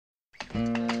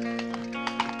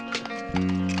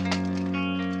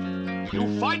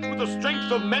You fight with the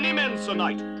strength of many men, Sir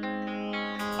Knight.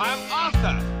 I am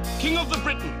Arthur, King of the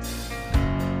Britons.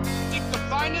 Seek the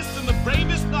finest and the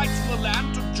bravest knights in the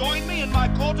land to join me in my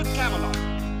court at Camelot.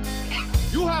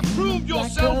 You have proved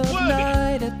yourself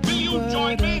worthy. Will you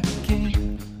join me?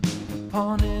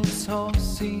 Upon his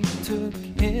horse he took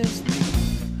his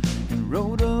leave and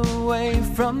rode away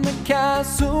from the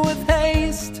castle with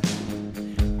haste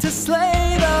to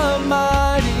slay the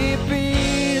mighty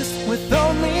beast. With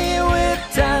only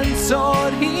wit and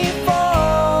sword he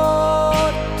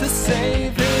fought to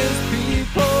save his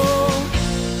people,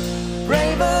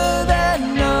 braver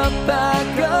than a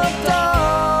pack of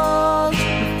dogs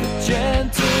with a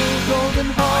gentle golden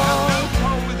heart. I have no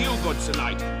quarrel with you, good Sir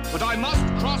Knight, but I must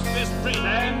cross this bridge.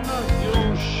 Then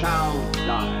you shall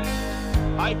die.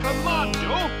 I command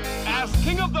you, as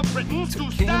King of the Britons,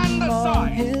 to stand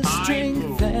aside. His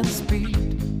strength and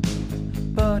speed,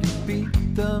 but he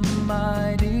beat the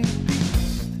mighty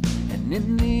beast. And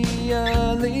in the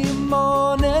early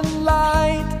morning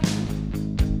light,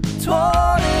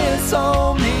 toward his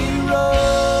home he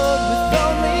rode. With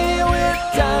only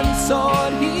wit and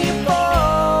sword he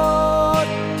fought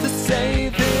to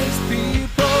save his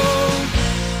people,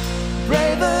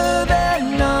 braver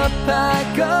than a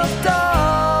pack of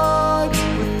dogs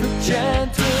with a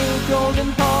gentle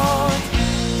golden heart.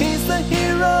 He's the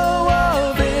hero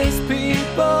of his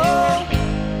people,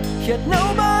 yet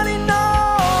nobody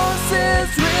knows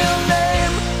his real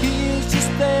name. He's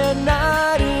just their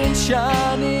knight in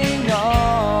shining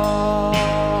armor.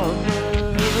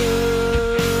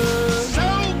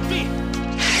 So be it.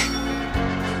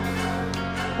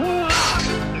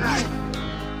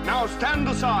 Now stand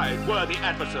aside, worthy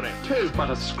adversary. 'Tis but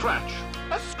a scratch.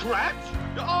 A scratch?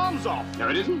 Your arm's off. No,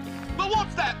 it isn't. Well,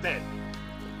 what's that then?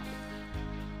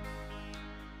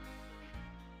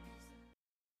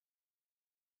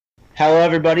 Hello,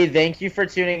 everybody. Thank you for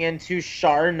tuning in to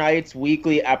Char Knights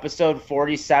Weekly, episode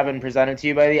 47, presented to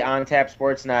you by the OnTap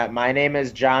Sportsnet. My name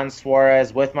is John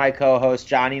Suarez, with my co-hosts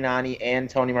Johnny Nani and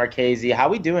Tony Marchese. How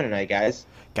we doing tonight, guys?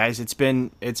 Guys, it's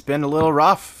been a little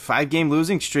rough. 5-game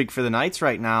losing streak for the Knights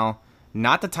right now.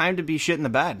 Not the time to be shit in the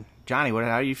bed. Johnny, how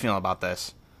are you feeling about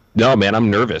this? No, man, I'm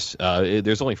nervous.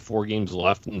 There's only 4 games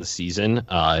left in the season,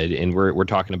 and we're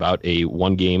talking about a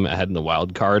 1 game ahead in the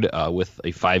wild card with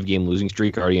a 5-game losing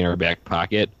streak already in our back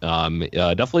pocket.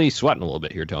 Definitely sweating a little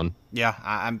bit here, Tone. Yeah,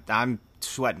 I'm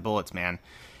sweating bullets, man.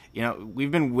 You know,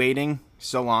 we've been waiting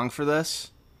so long for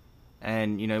this,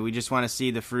 and you know, we just want to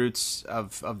see the fruits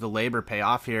of the labor pay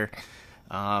off here.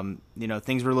 You know,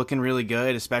 things were looking really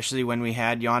good, especially when we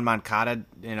had Yohan Moncada,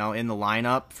 you know, in the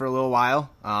lineup for a little while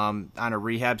on a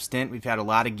rehab stint. We've had a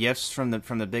lot of gifts from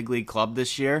the big league club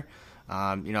this year.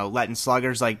 You know, letting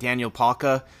sluggers like Daniel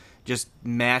Palka just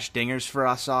mash dingers for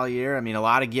us all year. I mean, a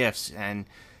lot of gifts, and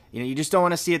you know, you just don't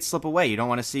want to see it slip away. You don't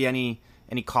want to see any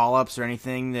call ups or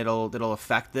anything that'll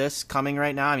affect this coming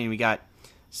right now. I mean, we got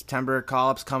September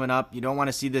call-ups coming up. You don't want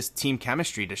to see this team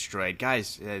chemistry destroyed.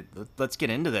 Guys, let's get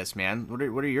into this, man. What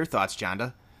are your thoughts,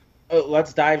 Jonda?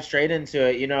 Let's dive straight into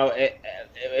it. You know,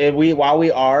 while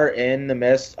we are in the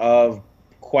midst of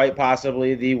quite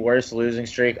possibly the worst losing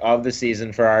streak of the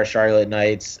season for our Charlotte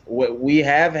Knights, we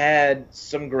have had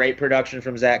some great production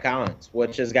from Zach Collins,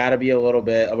 which has got to be a little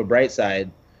bit of a bright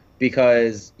side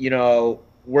because, you know,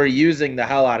 we're using the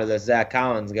hell out of this Zach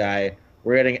Collins guy.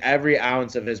 We're getting every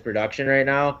ounce of his production right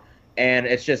now, and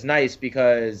it's just nice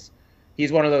because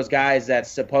he's one of those guys that's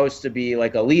supposed to be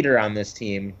like a leader on this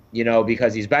team, you know,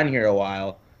 because he's been here a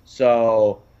while.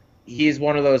 So he's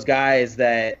one of those guys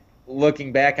that,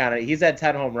 looking back on it, he's had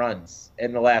 10 home runs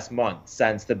in the last month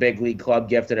since the big league club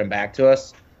gifted him back to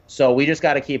us. So we just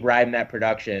got to keep riding that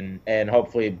production and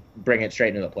hopefully bring it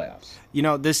straight into the playoffs. You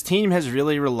know, this team has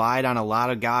really relied on a lot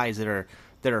of guys that are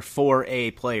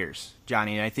 4A players,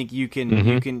 Johnny, and I think you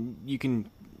can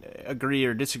agree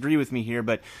or disagree with me here,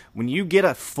 but when you get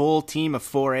a full team of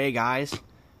 4A guys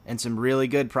and some really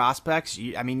good prospects,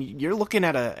 you're looking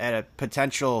at a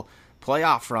potential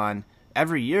playoff run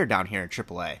every year down here in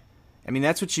AAA. I mean,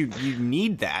 that's what you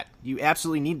need. That you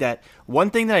absolutely need that.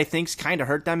 One thing that I think's kind of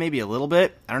hurt them maybe a little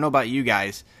bit, I don't know about you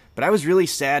guys, but I was really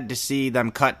sad to see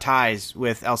them cut ties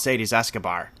with Alcides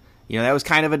Escobar. You know, that was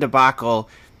kind of a debacle.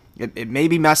 It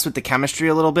maybe messed with the chemistry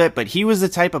a little bit, but he was the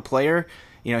type of player,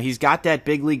 you know, he's got that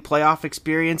big league playoff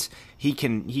experience. He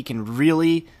can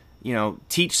really, you know,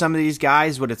 teach some of these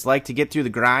guys what it's like to get through the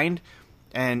grind.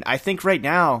 And I think right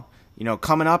now, you know,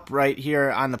 coming up right here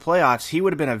on the playoffs, he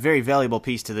would have been a very valuable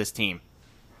piece to this team.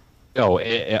 Oh,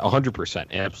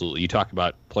 100%, absolutely. You talk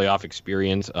about playoff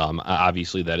experience.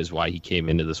 Obviously, that is why he came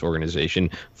into this organization,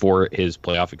 for his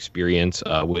playoff experience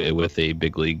with a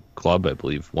big league club. I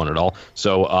believe won it all.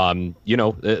 So,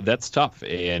 that's tough,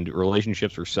 and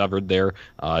relationships were severed there.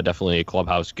 Definitely a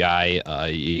clubhouse guy.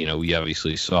 We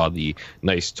obviously saw the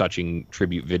nice, touching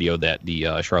tribute video that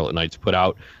the Charlotte Knights put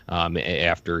out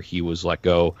after he was let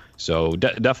go. So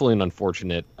definitely an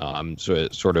unfortunate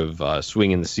sort of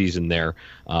swing in the season there.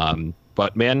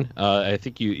 But man, I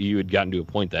think you had gotten to a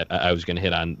point that I was going to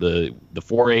hit on the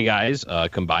 4A guys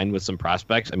combined with some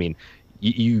prospects. I mean,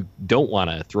 you don't want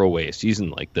to throw away a season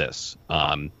like this.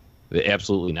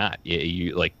 Absolutely not.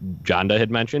 You like Jonda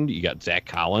had mentioned, you got Zach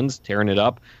Collins tearing it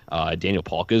up. Daniel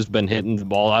Palka's been hitting the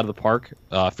ball out of the park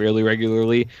fairly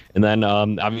regularly. And then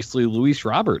obviously Luis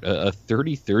Robert, a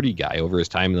 30-30 guy over his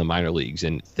time in the minor leagues.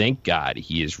 And thank God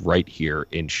he is right here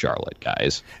in Charlotte,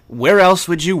 guys. Where else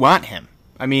would you want him?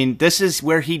 I mean, this is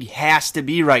where he has to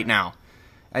be right now.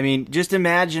 I mean, just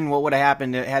imagine what would have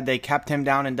happened had they kept him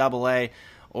down in AA,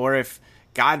 or if,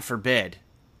 God forbid,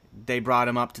 they brought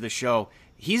him up to the show.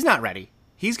 He's not ready.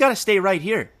 He's got to stay right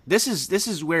here. This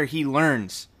is where he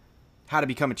learns how to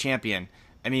become a champion.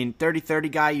 I mean,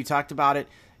 30-30 guy, you talked about it.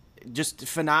 Just a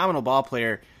phenomenal ball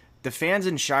player. The fans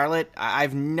in Charlotte,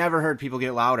 I've never heard people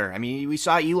get louder. I mean, we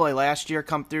saw Eloy last year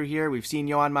come through here. We've seen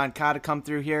Yohan Moncada come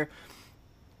through here.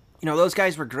 You know, those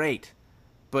guys were great.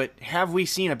 But have we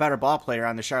seen a better ball player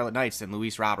on the Charlotte Knights than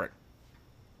Luis Robert?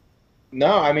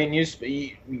 No, I mean,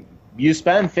 you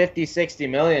spend 50, 60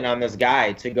 million on this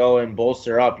guy to go and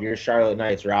bolster up your Charlotte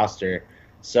Knights roster.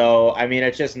 So, I mean,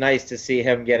 it's just nice to see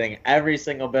him getting every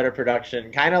single bit of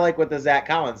production, kind of like with the Zach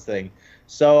Collins thing.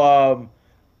 So,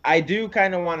 I do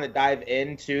kind of want to dive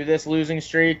into this losing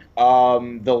streak.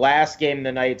 The last game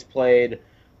the Knights played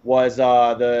was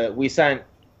we sent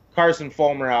Carson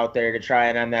Fulmer out there to try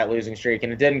and end that losing streak,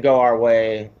 and it didn't go our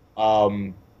way.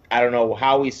 I don't know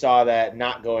how we saw that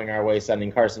not going our way,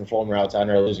 sending Carson Fulmer out to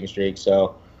end our losing streak.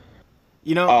 So,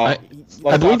 I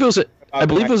believe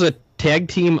it was a tag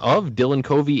team of Dylan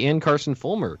Covey and Carson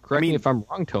Fulmer. Correct me if I'm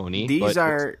wrong, Tony. These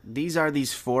are these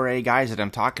 4A guys that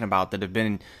I'm talking about that have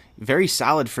been very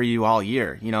solid for you all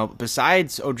year. You know,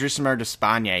 besides Odrisamer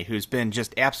Despaigne, who's been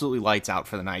just absolutely lights out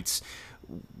for the Knights.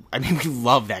 I mean, we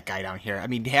love that guy down here. I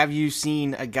mean, have you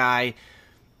seen a guy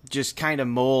just kind of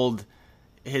mold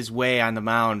his way on the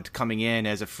mound coming in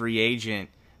as a free agent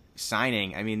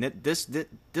signing? I mean, this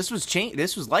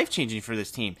was life-changing for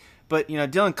this team. But, you know,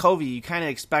 Dylan Covey, you kind of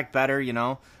expect better, he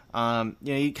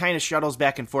kind of shuttles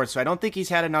back and forth. So I don't think he's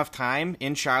had enough time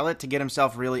in Charlotte to get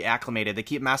himself really acclimated. They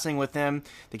keep messing with him.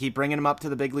 They keep bringing him up to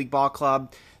the big league ball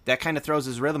club. That kind of throws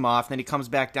his rhythm off. Then he comes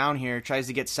back down here, tries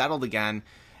to get settled again.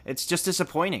 It's just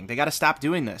disappointing. They got to stop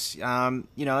doing this. And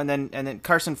then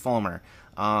Carson Fulmer,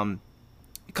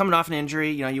 coming off an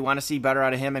injury, you want to see better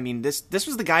out of him. I mean, this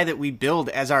was the guy that we billed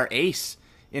as our ace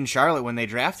in Charlotte when they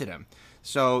drafted him.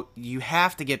 So you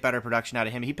have to get better production out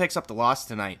of him. He picks up the loss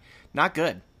tonight. Not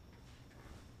good.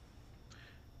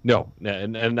 No,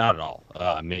 and not at all.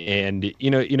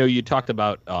 You talked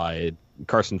about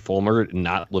Carson Fulmer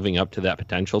not living up to that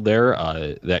potential there,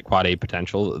 that quad A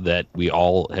potential that we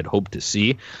all had hoped to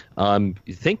see.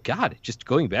 Thank God, just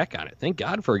going back on it, thank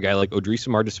God for a guy like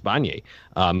Odrisamer Despaigne.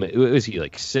 Was he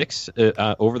like 6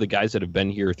 over the guys that have been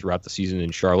here throughout the season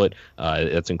in Charlotte?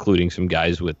 That's including some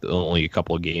guys with only a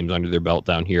couple of games under their belt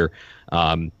down here.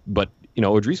 But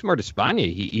Odrisamer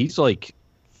Despaigne, he's like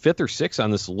 5th or 6th on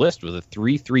this list with a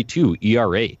 3.32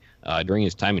 ERA. During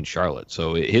his time in Charlotte.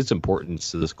 So his importance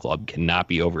to this club cannot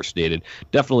be overstated.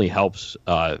 Definitely helps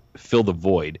fill the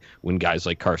void when guys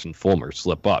like Carson Fulmer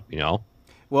slip up,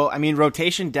 Well, I mean,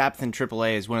 rotation depth in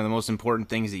AAA is one of the most important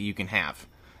things that you can have,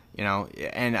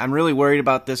 and I'm really worried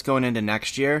about this going into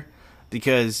next year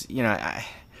because,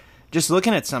 just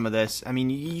looking at some of this, I mean,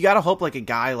 you got to hope like a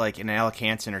guy like an Alec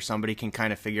Hansen or somebody can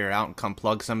kind of figure it out and come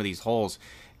plug some of these holes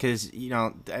because,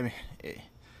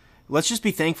 let's just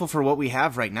be thankful for what we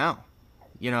have right now.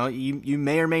 You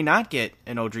may or may not get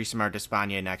an Odrisamer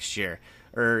Despaigne next year.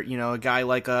 Or, a guy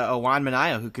like a Juan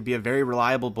Minaya who could be a very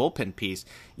reliable bullpen piece.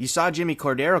 You saw Jimmy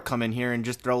Cordero come in here and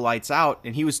just throw lights out,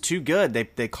 and he was too good.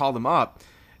 They called him up.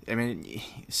 I mean,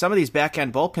 some of these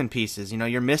back-end bullpen pieces,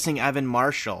 you're missing Evan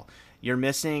Marshall. You're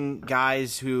missing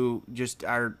guys who just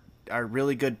are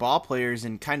really good ball players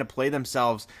and kind of play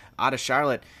themselves out of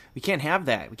Charlotte. We can't have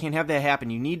that. We can't have that happen.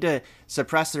 You need to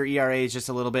suppress their ERAs just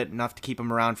a little bit, enough to keep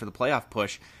them around for the playoff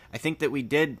push. I think that we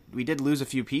did lose a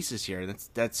few pieces here.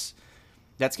 That's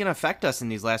going to affect us in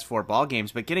these last 4 ball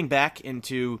games. But getting back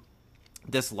into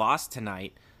this loss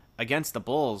tonight against the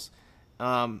Bulls,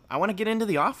 I want to get into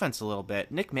the offense a little bit.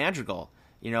 Nick Madrigal,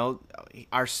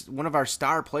 one of our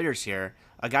star players here,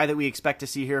 a guy that we expect to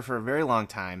see here for a very long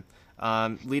time,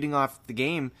 leading off the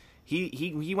game.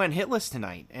 He went hitless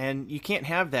tonight, and you can't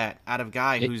have that out of a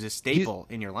guy who's a staple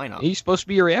in your lineup. He's supposed to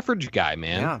be your average guy,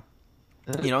 man. Yeah.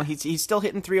 He's still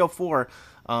hitting 304.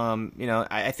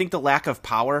 I think the lack of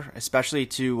power, especially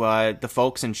to the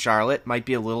folks in Charlotte, might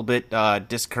be a little bit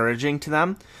discouraging to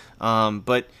them.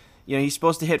 But he's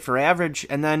supposed to hit for average.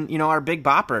 And then our big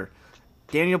bopper,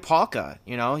 Daniel Palka.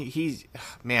 He's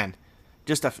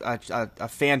just a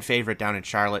fan favorite down in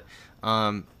Charlotte.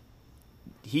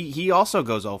 He also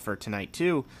goes 0 for tonight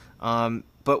too.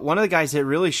 But one of the guys that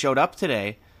really showed up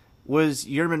today was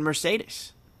Yerman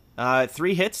Mercedes.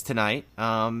 3 hits tonight.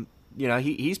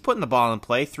 He's putting the ball in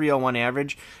play, 301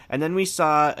 average. And then we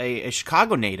saw a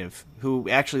Chicago native who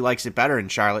actually likes it better in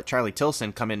Charlotte, Charlie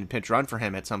Tilson, come in and pitch run for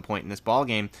him at some point in this ball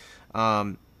game.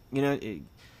 That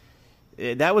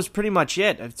was pretty much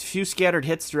it. A few scattered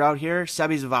hits throughout here.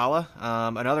 Sebi Zavala,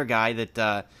 another guy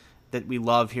that we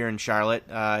love here in Charlotte.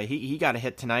 He got a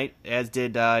hit tonight, as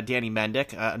did Danny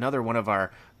Mendick, another one of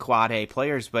our quad A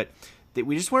players. But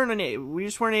we just weren't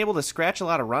able to scratch a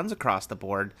lot of runs across the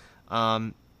board.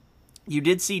 You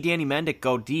did see Danny Mendick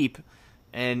go deep,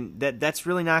 and that's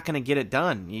really not going to get it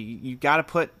done. You got to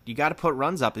put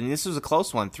runs up, and this was a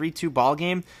close one, 3-2 ball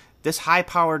game. This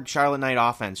high-powered Charlotte Knight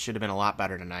offense should have been a lot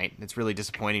better tonight. It's really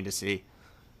disappointing to see.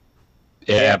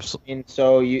 Yeah, absolutely. And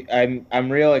so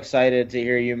I'm real excited to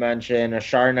hear you mention a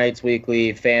Char Knights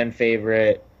Weekly fan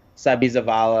favorite, Sebi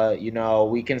Zavala.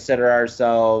 We consider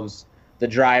ourselves the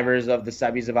drivers of the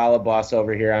Sebi Zavala bus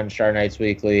over here on Char Knights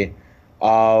Weekly.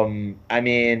 I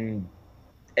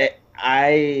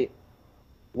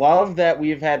love that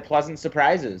we've had pleasant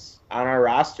surprises on our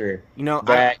roster.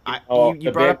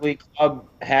 The big league club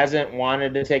hasn't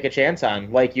wanted to take a chance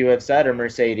on, like you had said, a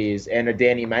Mercedes and a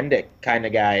Danny Mendick kind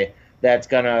of guy that's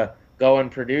gonna go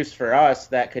and produce for us.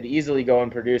 That could easily go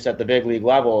and produce at the big league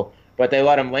level, but they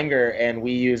let him linger, and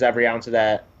we use every ounce of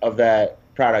that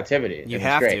productivity. You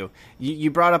have to.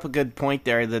 You brought up a good point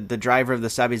there. The driver of the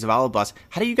Sebi Zavala bus.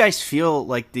 How do you guys feel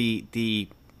like the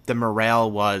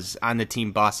morale was on the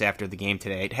team bus after the game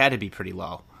today? It had to be pretty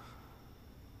low.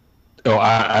 Oh,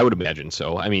 I would imagine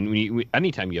so. I mean,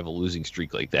 anytime you have a losing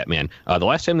streak like that, man. The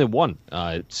last time they won,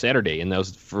 Saturday, and that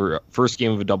was for first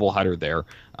game of a doubleheader there.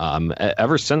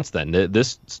 Ever since then,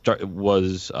 this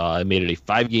was made it a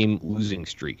 5-game losing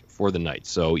streak for the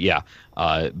Knights. So yeah,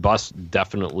 bus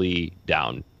definitely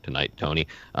down tonight, Tony.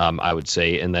 I would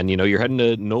say, and then you're heading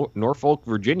to Norfolk,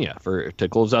 Virginia to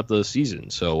close out the season.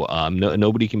 So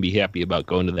nobody can be happy about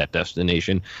going to that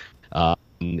destination.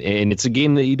 And it's a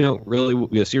game that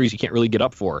a series you can't really get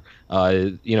up for.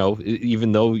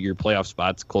 Even though your playoff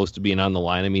spot's close to being on the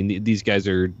line. I mean, these guys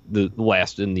are the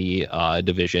last in the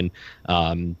division.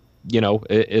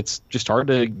 It's just hard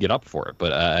to get up for it.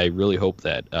 But I really hope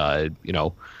that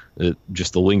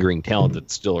just the lingering talent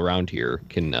that's still around here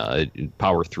can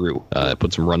power through,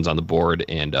 put some runs on the board,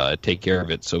 and take care of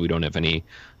it, so we don't have any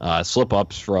slip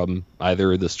ups from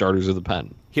either the starters or the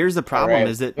pen. Here's the problem: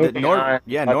 is that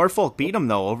Norfolk beat them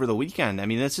though over the weekend. I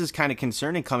mean, this is kind of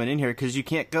concerning coming in here because you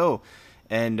can't go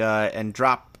and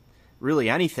drop really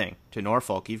anything to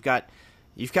Norfolk. You've got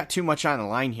too much on the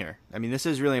line here. I mean, this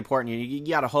is really important. You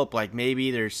got to hope like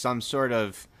maybe there's some sort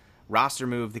of roster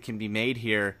move that can be made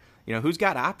here. Who's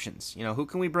got options? Who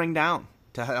can we bring down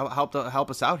to help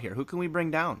us out here? Who can we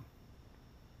bring down?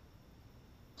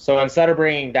 So instead of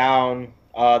bringing down,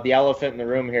 the elephant in the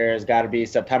room here has got to be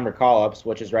September call-ups,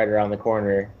 which is right around the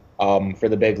corner for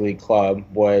the big league club,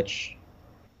 which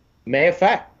may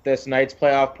affect this night's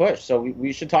playoff push. So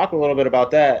we should talk a little bit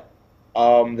about that.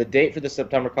 The date for the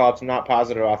September call-ups, I'm not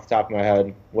positive off the top of my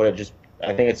head.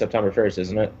 I think it's September 1st,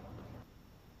 isn't it?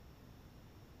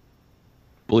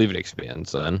 Believe it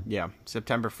expands then. Yeah,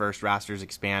 September 1st, rosters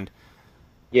expand.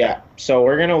 Yeah, so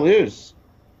we're going to lose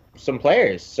some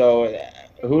players. So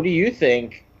who do you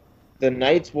think the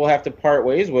Knights will have to part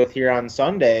ways with here on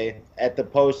Sunday at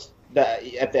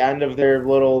the end of their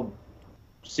little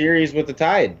series with the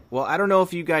Tide? Well, I don't know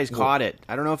if you guys caught it.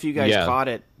 Caught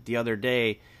it the other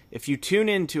day. If you tune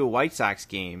into a White Sox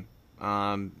game,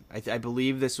 I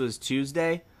believe this was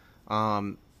Tuesday,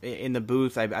 in the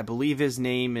booth, I believe his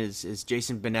name is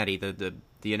Jason Benetti,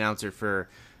 the announcer for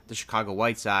the Chicago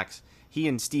White Sox. He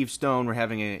and Steve Stone were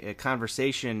having a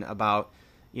conversation about,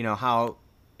 how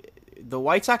the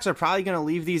White Sox are probably going to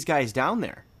leave these guys down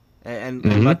there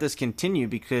and let this continue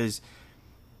because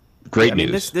great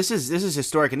news. This is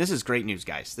historic, and this is great news,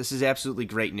 guys. This is absolutely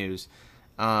great news.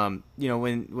 When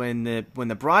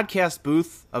the broadcast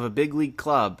booth of a big league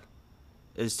club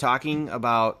is talking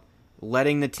about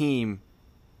letting the team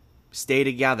stay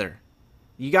together.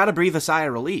 You got to breathe a sigh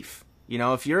of relief. You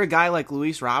know, if you're a guy like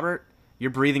Luis Robert,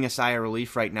 you're breathing a sigh of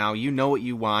relief right now. You know what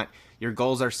you want. Your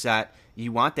goals are set.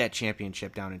 You want that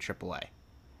championship down in AAA.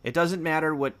 It doesn't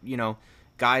matter what, you know,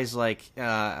 guys like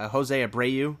Jose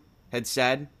Abreu had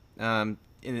said in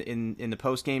the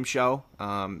post-game show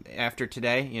after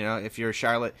today. You know, if you're a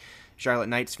Charlotte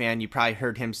Knights fan, you probably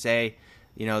heard him say,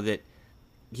 you know, that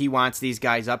he wants these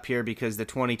guys up here because the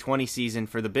 2020 season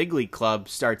for the big league club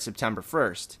starts September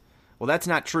 1st. Well, that's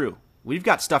not true. We've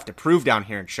got stuff to prove down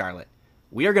here in Charlotte.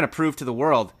 We are going to prove to the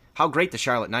world how great the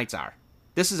Charlotte Knights are.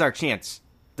 This is our chance.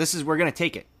 We're going to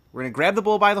take it. We're going to grab the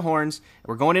bull by the horns.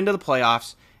 We're going into the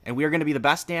playoffs, and we are going to be the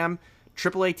best damn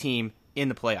AAA team in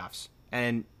the playoffs.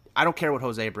 And I don't care what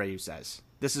Jose Abreu says.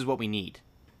 This is what we need.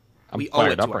 We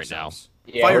fired up right now.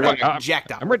 Yeah, Fired up,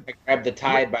 jacked up. I'm ready. Grab the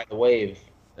tide by the wave.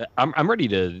 I'm ready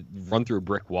to run through a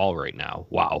brick wall right now.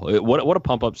 Wow, what a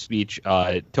pump up speech,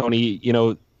 Tony. You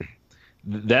know,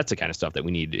 that's the kind of stuff that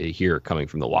we need to hear coming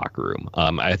from the locker room.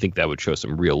 I think that would show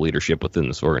some real leadership within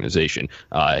this organization.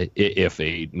 If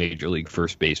a major league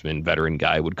first baseman, veteran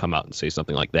guy would come out and say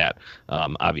something like that,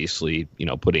 obviously, you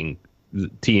know, putting the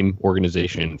team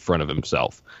organization in front of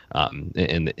himself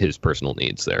and his personal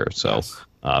needs there. So. Yes.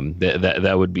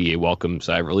 That would be a welcome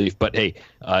sigh of relief. But hey,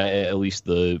 at least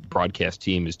the broadcast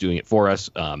team is doing it for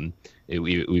us.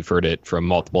 We've heard it from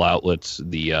multiple outlets,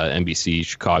 the NBC,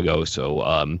 Chicago. So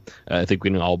I think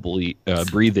we can all breathe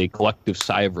a collective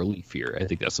sigh of relief here. I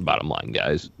think that's the bottom line,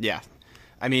 guys. Yeah.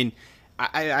 I mean,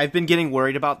 I've been getting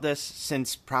worried about this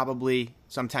since probably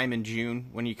sometime in June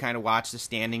when you kind of watch the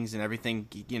standings and everything,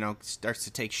 you know, starts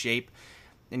to take shape.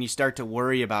 And you start to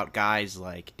worry about guys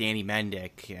like Danny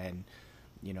Mendick and,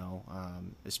 you know,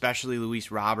 especially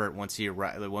Luis Robert once he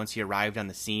arrived on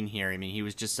the scene here. I mean, he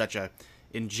was just such a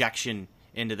injection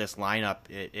into this lineup.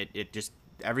 It just,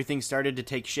 everything started to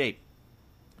take shape.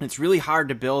 It's really hard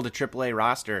to build a AAA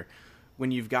roster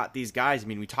when you've got these guys. I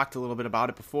mean, we talked a little bit about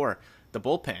it before. The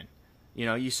bullpen. You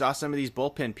know, you saw some of these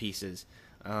bullpen pieces,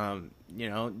 you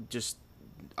know, just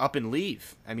up and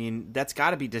leave. I mean, that's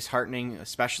got to be disheartening,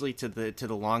 especially to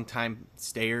the longtime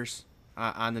stayers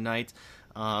on the Knights.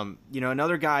 You know,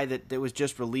 another guy that was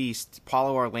just released,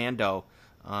 Paulo Orlando,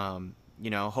 you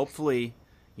know, hopefully,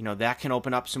 you know, that can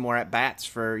open up some more at-bats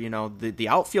for, you know, the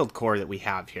outfield core that we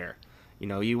have here. You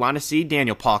know, you want to see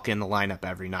Daniel Palka in the lineup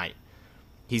every night.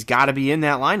 He's got to be in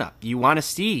that lineup. You want to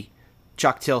see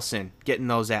Chuck Tilson getting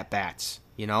those at-bats.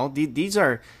 You know, these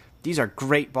are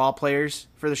great ball players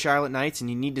for the Charlotte Knights, and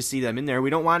you need to see them in there. We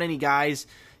don't want any guys,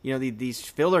 you know, these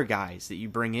filler guys that you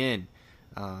bring in.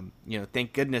 You know,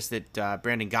 thank goodness that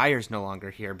Brandon Geyer's no longer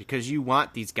here, because you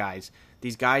want these guys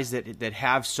that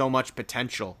have so much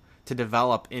potential to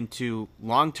develop into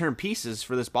long-term pieces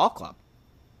for this ball club.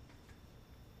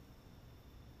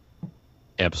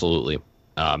 Absolutely.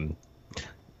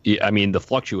 I mean, the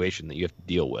fluctuation that you have to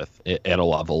deal with at a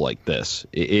level like this,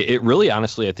 it really,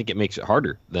 honestly, I think it makes it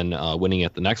harder than winning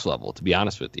at the next level, to be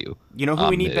honest with you. You know who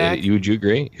we need back? Would you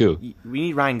agree? Who? We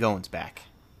need Ryan Goins back.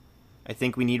 I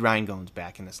think we need Ryan Goins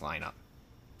back in this lineup,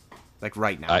 like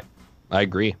right now. I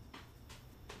agree.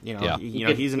 You know,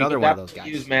 yeah. He's another one of those guys.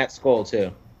 Use Matt Skoll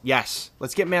too. Yes,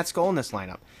 let's get Matt Skoll in this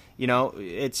lineup. You know,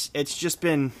 it's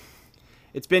been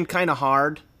kind of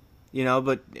hard, you know,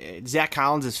 but Zach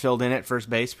Collins has filled in at first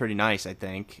base pretty nice, I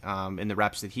think, in the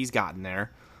reps that he's gotten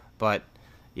there. But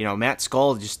you know, Matt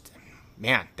Skoll, just,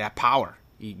 man, that power.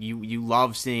 You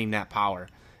love seeing that power,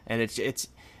 and it's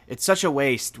such a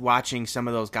waste watching some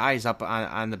of those guys up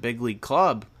on the big league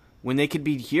club when they could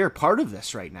be here part of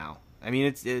this right now. I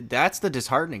mean, that's the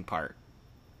disheartening part.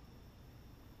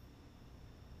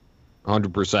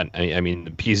 100%. I mean,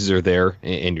 the pieces are there,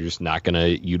 and you're just not going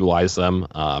to utilize them.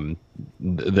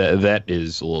 That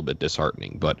is a little bit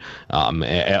disheartening. But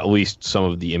at least some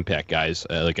of the impact guys,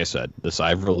 like I said, the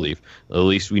sigh of relief, at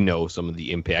least we know some of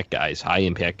the impact guys,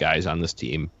 high-impact guys on this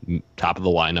team, top of the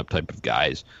lineup type of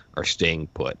guys, are staying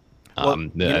put.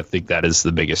 I think that is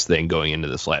the biggest thing going into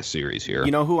this last series here.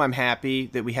 You know who I'm happy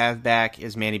that we have back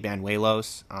is Manny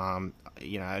Banuelos.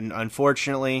 You know,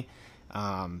 unfortunately,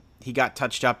 he got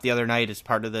touched up the other night as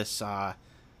part of this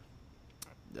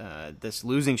this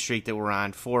losing streak that we're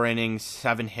on. 4 innings,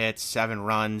 7 hits, 7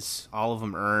 runs, all of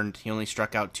them earned. He only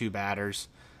struck out 2 batters.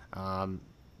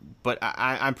 But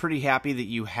I'm pretty happy that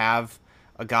you have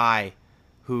a guy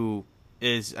who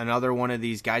is another one of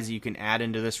these guys that you can add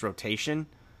into this rotation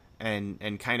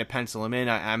and kind of pencil him in.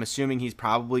 I'm assuming he's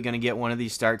probably going to get one of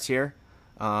these starts here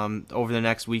over the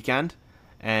next weekend.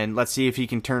 And let's see if he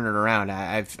can turn it around.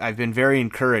 I've been very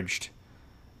encouraged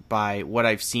by what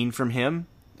I've seen from him.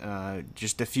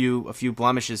 Just a few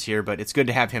blemishes here, but it's good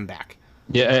to have him back.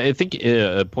 Yeah, I think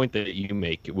a point that you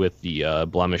make with the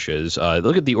blemishes,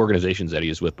 look at the organizations that he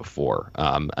was with before.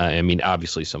 I mean,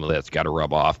 obviously some of that's got to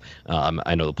rub off.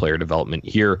 I know the player development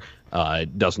here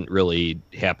doesn't really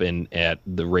happen at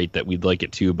the rate that we'd like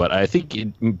it to, but I think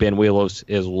Banuelos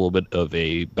is a little bit of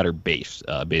a better base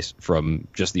from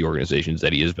just the organizations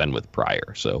that he has been with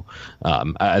prior. So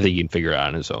I think he can figure it out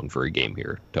on his own for a game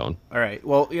here, Tone. All right.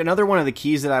 Well, another one of the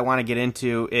keys that I want to get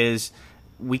into is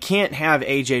we can't have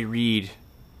A.J. Reed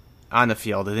on the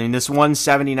field. And in this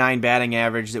 179 batting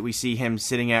average that we see him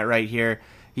sitting at right here,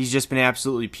 he's just been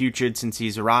absolutely putrid since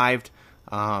he's arrived.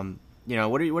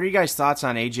 What are you guys' thoughts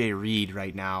on A.J. Reed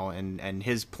right now and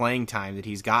his playing time that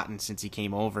he's gotten since he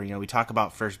came over? We talk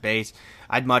about first base.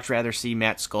 I'd much rather see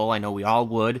Matt Skull. I know we all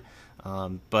would.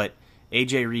 But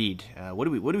A.J. Reed, what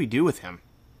do we do with him?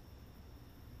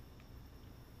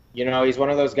 He's one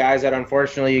of those guys that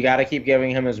unfortunately you got to keep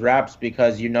giving him his reps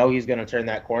because he's going to turn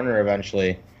that corner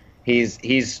eventually.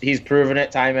 He's proven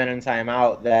it time in and time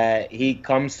out that he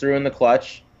comes through in the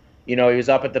clutch. He was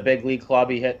up at the big league club.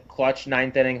 He hit clutch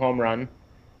 9th inning home run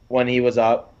when he was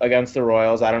up against the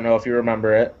Royals. I don't know if you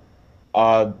remember it.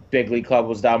 Big league club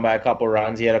was down by a couple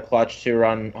runs. He had a clutch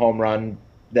 2-run home run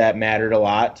that mattered a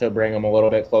lot to bring him a little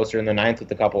bit closer in the 9th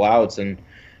with a couple outs. And,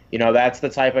 that's the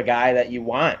type of guy that you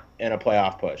want in a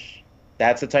playoff push.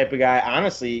 That's the type of guy,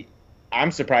 honestly,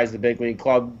 I'm surprised the big league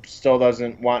club still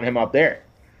doesn't want him up there.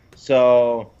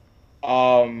 So,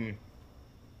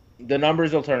 the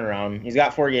numbers will turn around. He's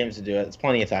got 4 games to do it. It's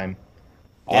plenty of time.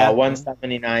 Yeah.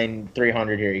 179,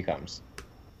 300, here he comes.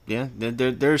 Yeah,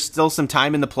 there's still some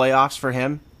time in the playoffs for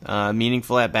him,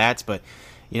 meaningful at bats. But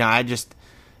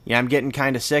I'm getting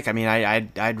kind of sick. I mean,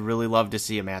 I'd really love to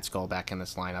see a Matt Skull back in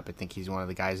this lineup. I think he's one of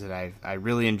the guys that I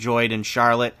really enjoyed in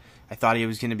Charlotte. I thought he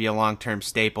was going to be a long-term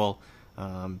staple,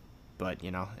 but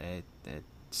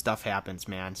stuff happens,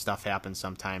 man. Stuff happens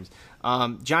sometimes.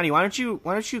 Johnny, why don't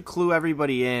you clue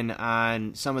everybody in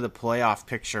on some of the playoff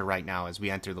picture right now as we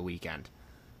enter the weekend?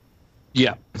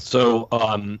 Yeah. So,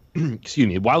 excuse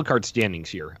me, wild card standings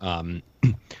here.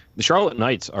 The Charlotte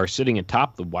Knights are sitting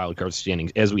atop the wild card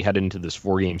standings as we head into this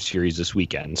 4-game series this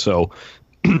weekend. So,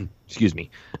 excuse me,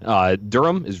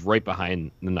 Durham is right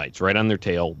behind the Knights, right on their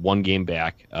tail, 1 game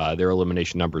back. Their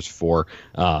elimination number is 4.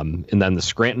 And then the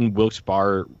Scranton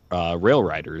Wilkes-Barre Rail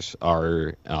Riders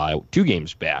are 2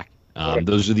 games back.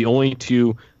 Those are the only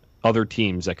 2 other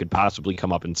teams that could possibly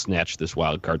come up and snatch this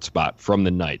wild card spot from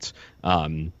the Knights.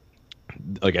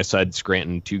 Like I said,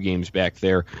 Scranton 2 games back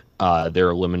there. Their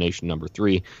elimination number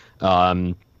 3.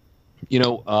 With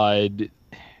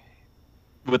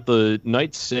the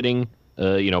Knights sitting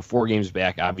 4 games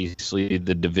back, obviously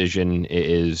the division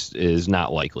is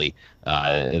not likely.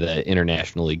 The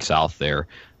International League South there,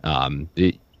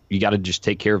 you got to just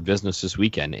take care of business this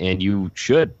weekend, and you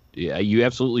should. You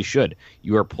absolutely should.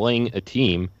 You are playing a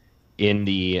team in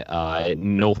the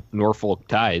Norfolk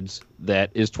Tides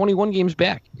that is 21 games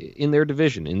back in their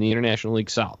division in the International League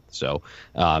South. So,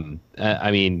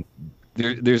 I mean,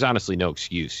 there's honestly no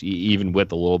excuse, even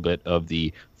with a little bit of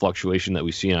the fluctuation that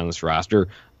we've seen on this roster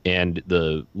and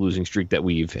the losing streak that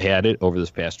we've had it over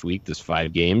this past week, this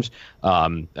 5 games.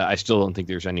 I still don't think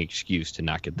there's any excuse to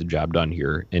not get the job done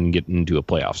here and get into a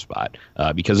playoff spot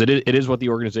because it is what the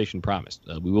organization promised.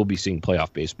 We will be seeing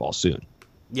playoff baseball soon.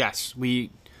 Yes, we've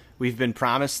been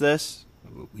promised this.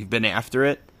 We've been after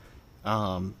it.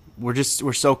 We're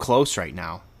so close right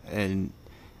now, and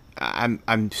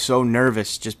I'm so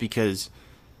nervous just because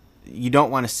you don't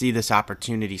want to see this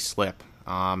opportunity slip.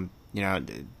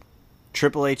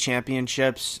 AAA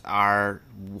championships are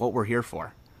what we're here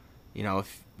for.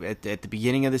 If at the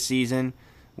beginning of the season,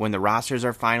 when the rosters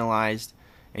are finalized,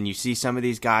 and you see some of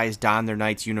these guys don their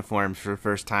Knights uniforms for the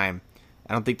first time,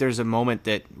 I don't think there's a moment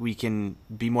that we can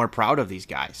be more proud of these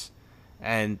guys.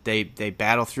 And they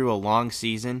battle through a long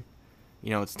season.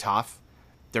 It's tough.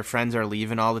 Their friends are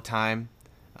leaving all the time.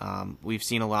 We've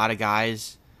seen a lot of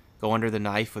guys go under the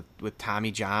knife with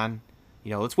Tommy John.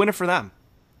 Let's win it for them.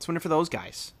 Let's win it for those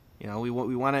guys. We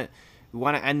want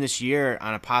to end this year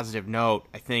on a positive note.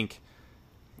 I think,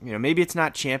 maybe it's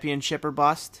not championship or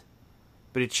bust,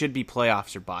 but it should be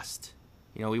playoffs or bust.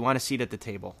 We want a seat at the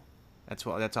table.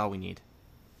 That's all we need.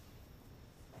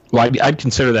 Well, I'd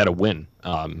consider that a win,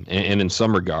 and in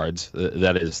some regards,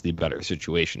 that is the better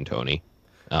situation, Tony.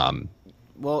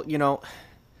 Well,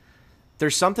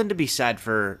 there's something to be said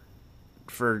for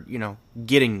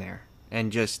getting there,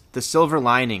 and just the silver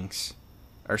linings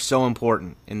are so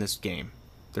important in this game.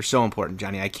 They're so important,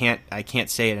 Johnny. I can't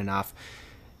say it enough.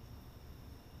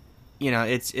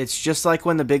 It's just like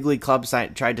when the big league club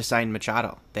tried to sign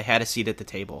Machado. They had a seat at the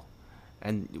table,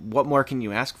 and what more can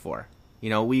you ask for?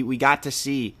 We got to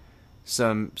see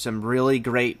some really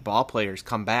great ball players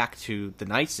come back to the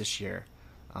Knights this year.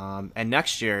 And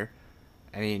next year,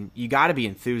 I mean, you got to be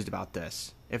enthused about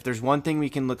this. If there's one thing we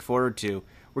can look forward to,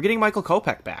 we're getting Michael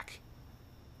Kopech back.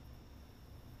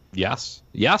 Yes,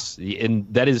 and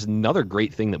that is another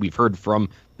great thing that we've heard from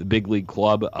the big league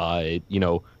club.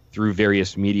 Through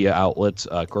various media outlets,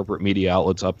 corporate media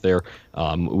outlets up there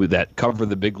that cover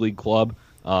the big league club.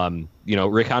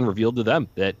 Rick Hahn revealed to them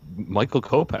that Michael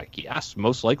Kopech, yes,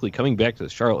 most likely coming back to the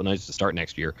Charlotte Knights to start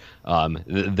next year.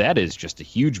 That is just a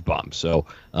huge bump. So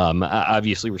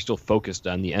obviously we're still focused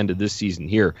on the end of this season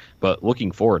here, but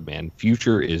looking forward, man,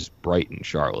 future is bright in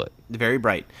Charlotte. Very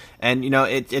bright. And,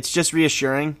 it's just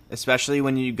reassuring, especially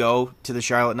when you go to the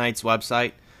Charlotte Knights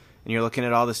website and you're looking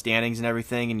at all the standings and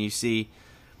everything, and you see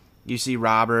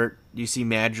Robert, you see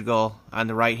Madrigal on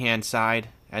the right-hand side,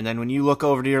 and then when you look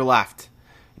over to your left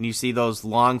and you see those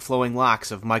long flowing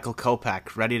locks of Michael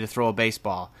Kopech ready to throw a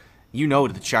baseball, you know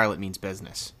that Charlotte means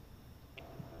business.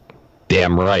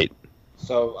 Damn right.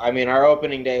 So, I mean, our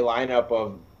opening day lineup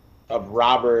of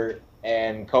Robert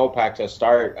and Kopech to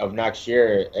start of next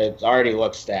year, it already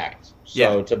looks stacked.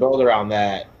 So to build around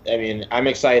that, I mean, I'm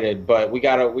excited, but we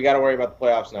gotta worry about the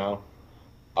playoffs now.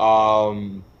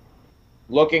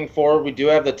 Looking forward, we do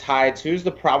have the Tides. Who's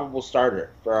the probable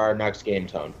starter for our next game,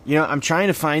 Tone? I'm trying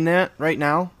to find that right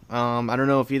now. I don't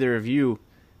know if either of you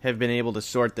have been able to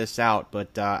sort this out,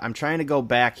 but I'm trying to go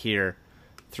back here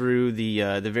through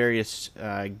the various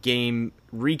game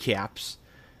recaps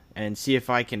and see if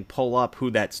I can pull up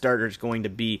who that starter is going to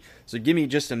be. So give me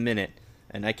just a minute,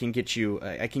 and I can get you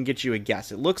a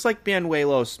guess. It looks like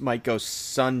Banuelos might go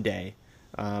Sunday,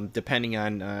 depending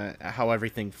on how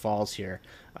everything falls here.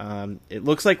 It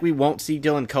looks like we won't see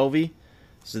Dylan Covey,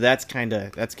 so that's going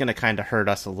to kind of hurt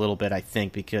us a little bit, I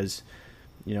think, because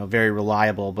very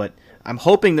reliable. But I'm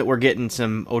hoping that we're getting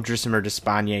some Odrisamer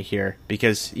Despaigne here,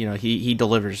 because he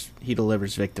delivers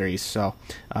victories. So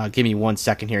give me 1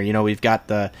 second here. We've got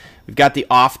the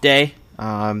off day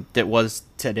that was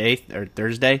today or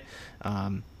Thursday.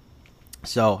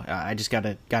 So I just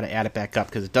gotta add it back up,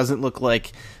 because it doesn't look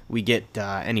like we get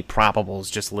any probables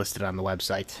just listed on the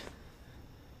website.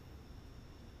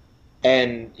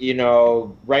 And,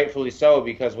 rightfully so,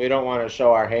 because we don't want to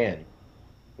show our hand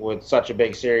with such a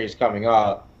big series coming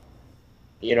up.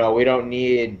 We don't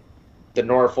need the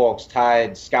Norfolk's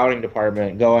Tide scouting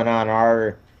department going on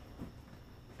our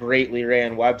greatly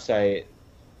ran website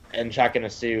and checking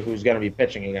to see who's going to be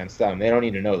pitching against them. They don't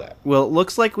need to know that. Well, it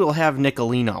looks like we'll have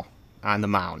Nicolino on the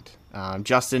mound.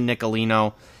 Justin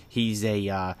Nicolino, he's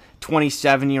a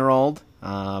 27-year-old.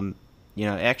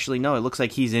 Actually, no, it looks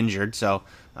like he's injured, so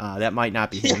that might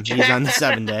not be him. He's on the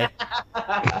 7-day.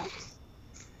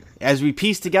 As we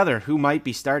piece together who might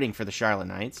be starting for the Charlotte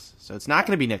Knights, so it's not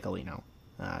going to be Nicolino.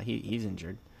 He's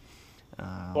injured.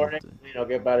 Poor Nicolino,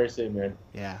 get better soon, man.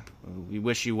 Yeah, we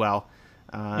wish you well.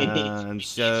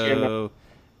 So,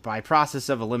 by process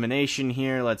of elimination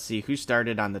here, let's see who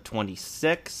started on the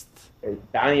 26th.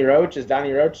 Donnie Roach. Is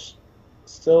Donnie Roach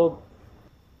still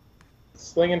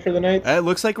slinging for the Knights? It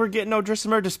looks like we're getting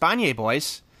Odrisamer Despaigne,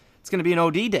 boys. It's going to be an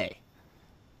OD day.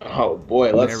 Oh,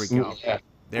 boy. There we go. Yeah.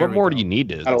 What more do you need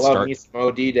to Gotta start? love me some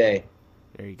OD day.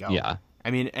 There you go. Yeah.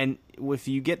 I mean, and if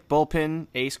you get bullpen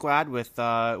A squad with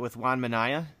Juan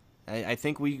Minaya, I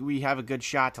think we have a good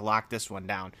shot to lock this one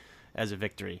down as a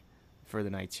victory for the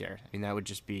Knights here. I mean, that would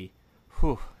just be,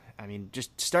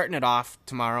 just starting it off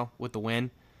tomorrow with the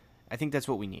win. I think that's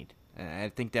what we need.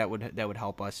 I think that would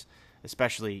help us,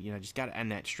 especially just got to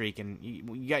end that streak. And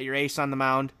you got your ace on the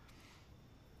mound.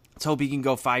 Let's hope he can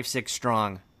go 5-6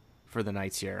 strong for the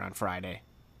Knights here on Friday.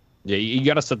 Yeah, you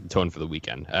got to set the tone for the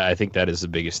weekend. I think that is the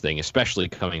biggest thing, especially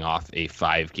coming off a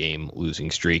 5-game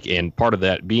losing streak, and part of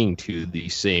that being to the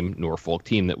same Norfolk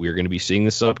team that we're going to be seeing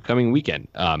this upcoming weekend.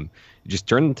 Just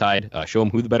turn the tide, show them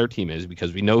who the better team is,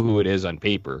 because we know who it is on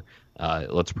paper.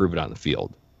 Let's prove it on the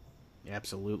field.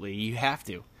 Absolutely, you have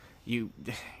to.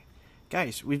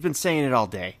 Guys, we've been saying it all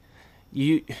day.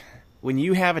 When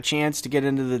you have a chance to get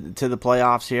into the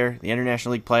playoffs here, the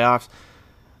International League playoffs,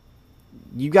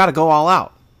 you got to go all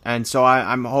out. And so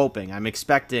I'm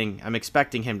expecting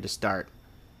him to start,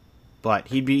 but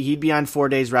he'd be on 4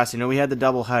 days rest. We had the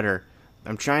doubleheader.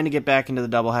 I'm trying to get back into the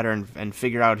doubleheader and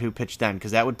figure out who pitched then,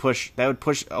 because that would push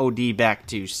OD back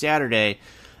to Saturday.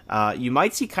 You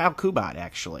might see Kyle Kubat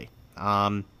actually.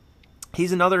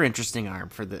 He's another interesting arm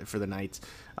for the Knights.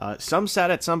 Some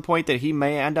said at some point that he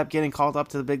may end up getting called up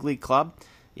to the big league club.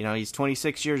 He's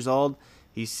 26 years old.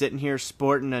 He's sitting here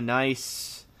sporting a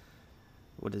nice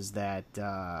what is that?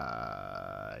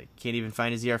 Can't even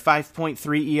find his ERA.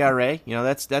 5.3 ERA. You know,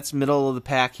 that's middle of the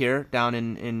pack here down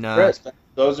in. Chris,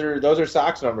 those are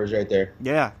Sox numbers right there.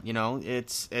 Yeah, you know,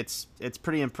 it's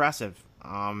pretty impressive.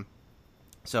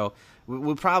 So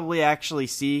we'll probably actually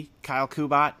see Kyle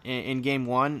Kubat in game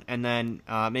 1, and then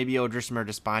maybe Odrisamer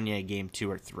Despaigne game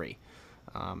 2 or 3.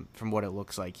 From what it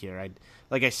looks like here,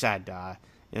 like I said,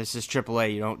 this is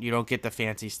AAA. You don't get the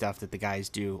fancy stuff that the guys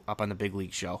do up on the big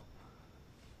league show.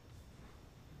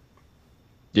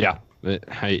 Yeah,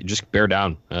 just bear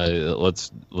down.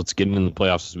 Let's get in the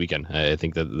playoffs this weekend. I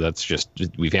think that's just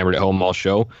we've hammered it home all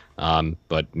show,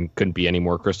 but couldn't be any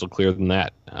more crystal clear than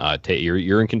that.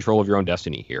 You're in control of your own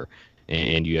destiny here,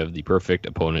 and you have the perfect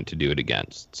opponent to do it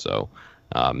against. So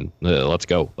let's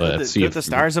go. Let's see if the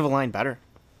stars have aligned better.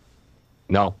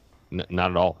 No.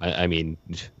 Not at all. I mean,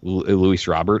 Luis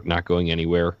Robert not going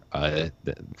anywhere.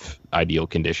 Ideal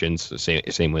conditions.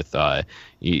 Same with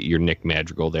your Nick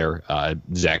Madrigal there.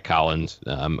 Zach Collins.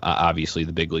 Obviously,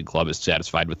 the big league club is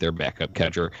satisfied with their backup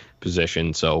catcher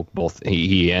position. So both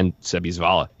he and Seby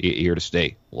Zavala here to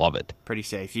stay. Love it. Pretty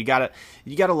safe. You gotta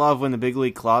love when the big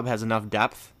league club has enough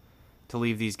depth to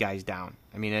leave these guys down.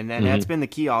 I mean, and that's been the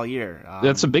key all year.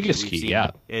 That's the biggest key.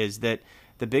 Yeah, is that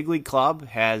the big league club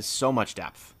has so much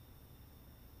depth.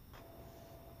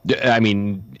 I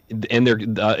mean, and they're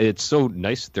it's so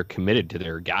nice that they're committed to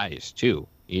their guys too.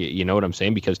 You know what I'm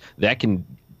saying? Because that can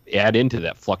add into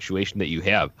that fluctuation that you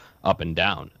have up and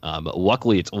down.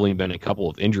 Luckily, it's only been a couple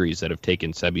of injuries that have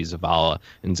taken Seby Zavala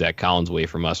and Zach Collins away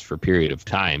from us for a period of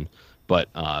time. But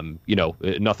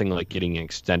nothing like getting an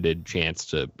extended chance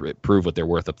to prove what they're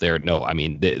worth up there. No, I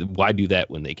mean, why do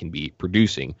that when they can be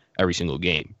producing every single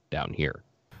game down here?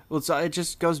 Well, so it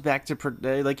just goes back to,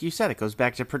 like you said, it goes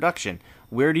back to production.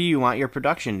 Where do you want your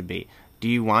production to be? Do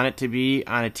you want it to be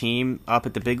on a team up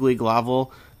at the big league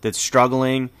level that's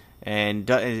struggling and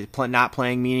not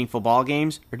playing meaningful ball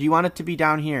games? Or do you want it to be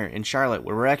down here in Charlotte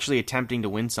where we're actually attempting to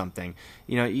win something?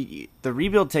 You know, the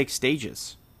rebuild takes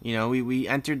stages. You know, we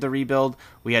entered the rebuild.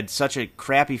 We had such a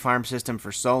crappy farm system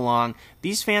for so long.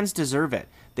 These fans deserve it.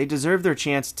 They deserve their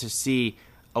chance to see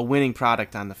a winning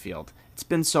product on the field. It's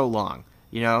been so long.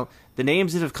 You know, the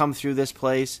names that have come through this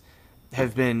place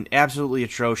have been absolutely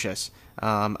atrocious,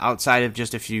 outside of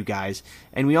just a few guys.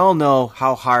 And we all know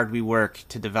how hard we work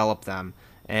to develop them.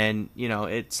 And, you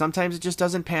know, sometimes it just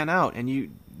doesn't pan out. And you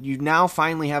now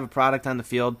finally have a product on the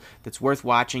field that's worth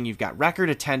watching. You've got record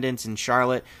attendance in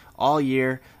Charlotte all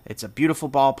year. It's a beautiful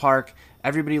ballpark.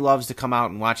 Everybody loves to come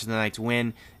out and watch the Knights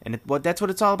win. And that's what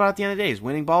it's all about at the end of the day, is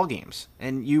winning ball games.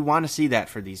 And you want to see that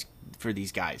for these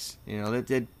guys. You know,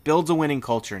 it builds a winning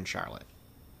culture in Charlotte.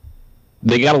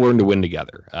 They got to learn to win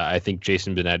together. I think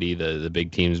Jason Benetti, the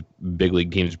big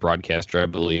league team's broadcaster, I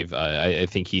believe, I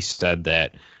think he said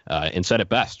that and said it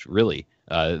best, really.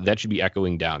 That should be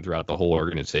echoing down throughout the whole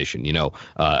organization. You know,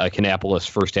 a Kannapolis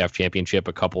first half championship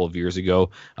a couple of years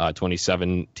ago,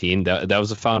 2017, that was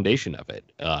the foundation of it.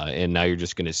 And now you're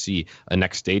just going to see a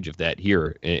next stage of that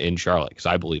here in Charlotte, because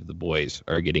I believe the boys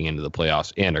are getting into the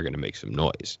playoffs and are going to make some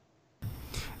noise.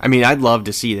 I mean, I'd love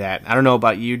to see that. I don't know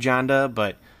about you, Jonda,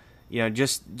 but you know,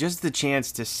 just the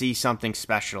chance to see something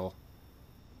special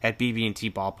at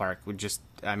BB&T Ballpark would just,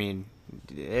 I mean,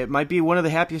 it might be one of the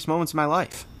happiest moments of my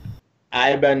life.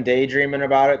 I've been daydreaming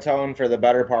about it, Tone, for the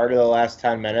better part of the last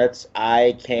 10 minutes.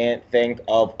 I can't think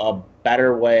of a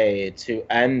better way to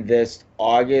end this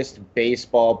August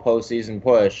baseball postseason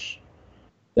push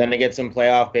than to get some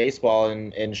playoff baseball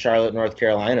in Charlotte, North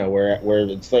Carolina, where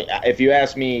it's like, if you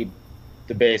ask me,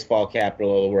 the baseball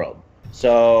capital of the world.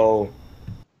 So,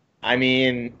 I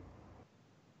mean,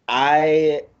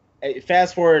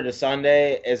 fast forward to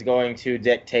Sunday is going to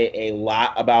dictate a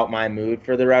lot about my mood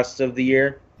for the rest of the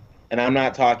year. And I'm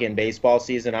not talking baseball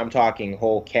season. I'm talking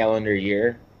whole calendar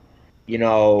year. You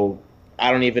know,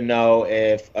 I don't even know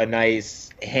if a nice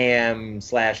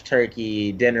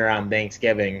ham/turkey dinner on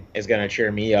Thanksgiving is going to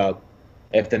cheer me up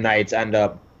if the Knights end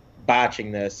up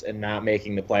botching this and not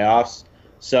making the playoffs.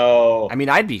 So, I mean,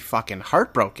 I'd be fucking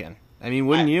heartbroken. I mean,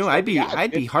 wouldn't you? I'd be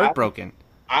heartbroken.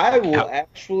 I will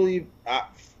actually,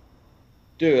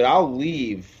 dude, I'll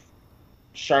leave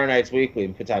Char Knights Weekly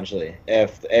potentially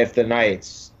if the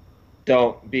Knights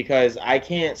don't, because I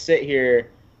can't sit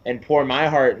here and pour my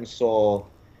heart and soul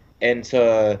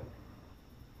into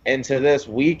this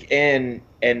week in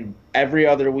and every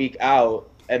other week out,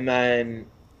 and then,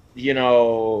 you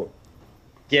know,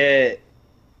 get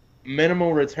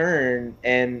minimal return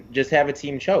and just have a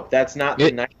team choke. That's not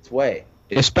the Knights way.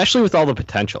 Especially with all the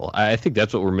potential. I think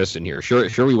that's what we're missing here. Sure,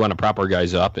 we want to prop our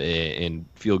guys up and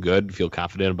feel good, feel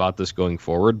confident about this going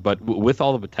forward, but with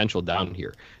all the potential down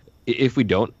here, if we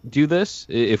don't do this,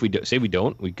 if we say we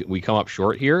don't, we come up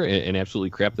short here and absolutely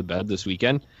crap the bed this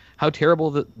weekend. How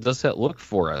terrible does that look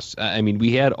for us? I mean,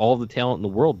 we had all the talent in the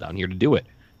world down here to do it,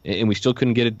 and we still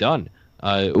couldn't get it done.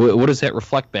 What does that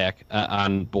reflect back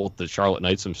on both the Charlotte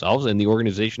Knights themselves and the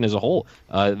organization as a whole?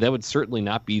 That would certainly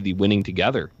not be the winning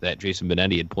together that Jason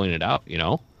Benetti had pointed out,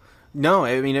 No,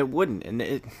 I mean, it wouldn't.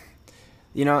 And,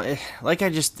 like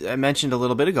I mentioned a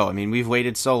little bit ago, I mean, we've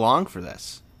waited so long for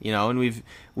this, and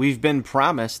we've been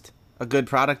promised a good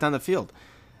product on the field.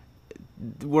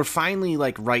 We're finally,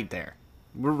 right there.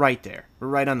 We're right there. We're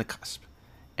right on the cusp.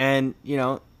 And,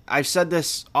 I've said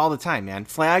this all the time, man.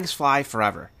 Flags fly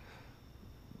forever.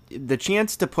 The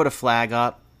chance to put a flag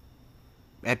up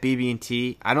at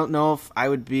BB&T, I don't know if I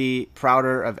would be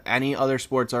prouder of any other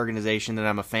sports organization that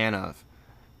I'm a fan of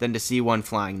than to see one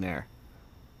flying there.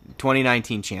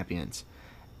 2019 champions.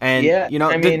 And,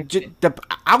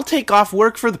 I'll take off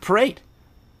work for the parade.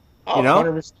 Oh,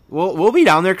 100%. We'll be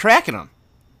down there cracking them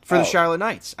for the Charlotte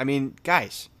Knights. I mean,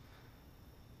 guys,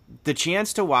 the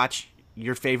chance to watch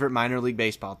your favorite minor league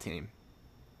baseball team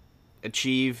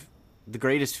achieve the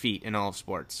greatest feat in all of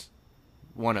sports,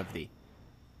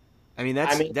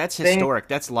 that's historic.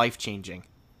 That's life-changing.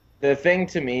 The thing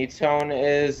to me, Tone,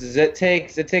 is it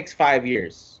takes 5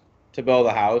 years to build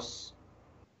a house.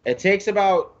 It takes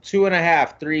about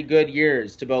 2.5, 3 good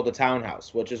years to build a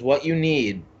townhouse, which is what you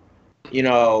need,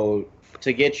 to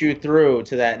get you through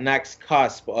to that next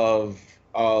cusp of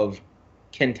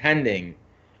contending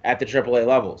at the AAA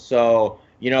level. So,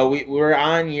 we're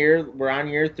on year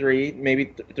 3, maybe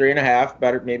 3.5,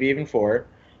 better, maybe even 4.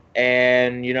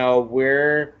 And,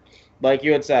 we're, like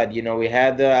you had said, we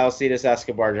had the Alcides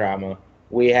Escobar drama.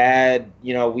 We had,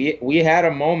 we had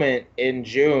a moment in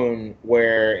June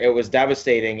where it was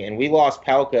devastating, and we lost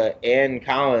Pelka and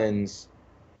Collins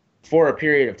for a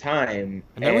period of time.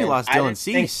 And then we lost Dylan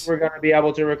Cease. I didn't think we're going to be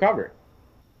able to recover.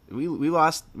 We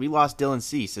lost Dylan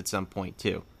Cease at some point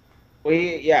too.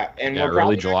 And we're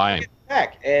early July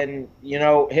back. And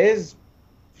his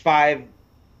 5+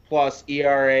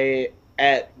 ERA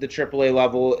at the AAA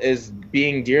level is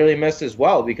being dearly missed as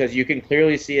well, because you can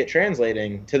clearly see it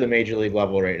translating to the major league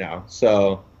level right now.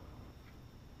 So,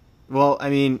 well,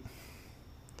 I mean,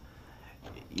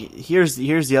 here's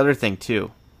the other thing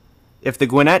too. If the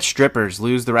Gwinnett Strippers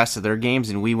lose the rest of their games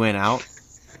and we win out,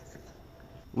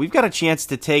 we've got a chance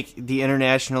to take the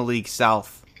International League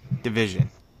South division.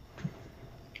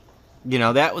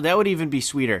 That would even be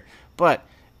sweeter. But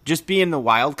just being the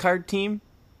wild card team,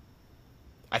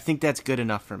 I think that's good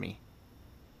enough for me.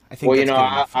 I'm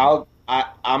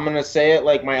gonna say it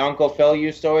like my Uncle Phil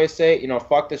used to always say.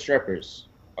 Fuck the strippers.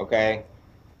 Okay.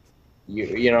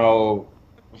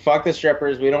 Fuck the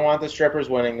strippers. We don't want the strippers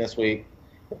winning this week.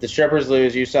 If the strippers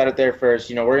lose, you said it there first.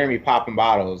 We're gonna be popping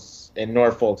bottles in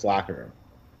Norfolk's locker room.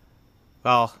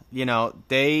 Well,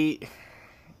 they're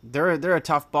a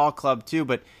tough ball club too,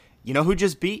 but who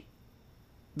just beat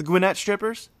the Gwinnett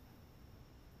Strippers?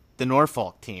 The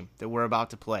Norfolk team that we're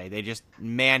about to play. They just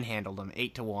manhandled them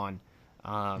 8-1.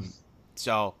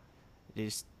 So we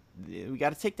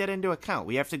got to take that into account.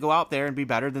 We have to go out there and be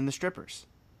better than the Strippers.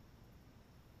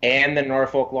 And the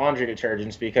Norfolk laundry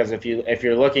detergents, because if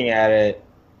you're looking at it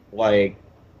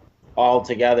all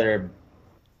together,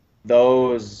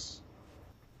 those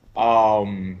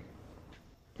I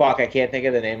can't think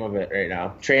of the name of it right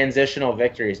now. Transitional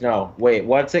victories. No, wait,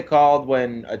 what's it called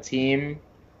when a team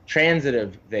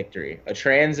transitive victory, a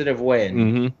transitive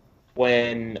win,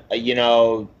 when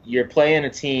you're playing a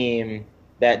team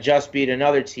that just beat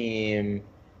another team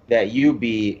that you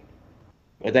beat,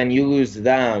 but then you lose to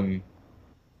them.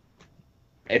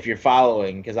 If you're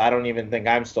following, because I don't even think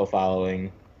I'm still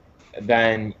following,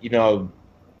 then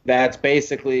that's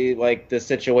basically like the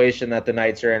situation that the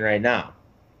Knights are in right now.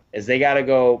 Is they got to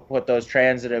go put those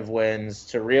transitive wins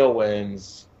to real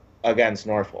wins against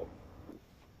Norfolk.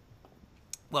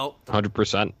 Well,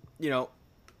 100%.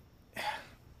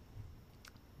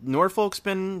 Norfolk's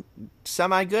been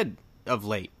semi-good of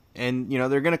late. And,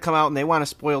 they're going to come out and they want to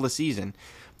spoil the season.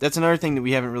 That's another thing that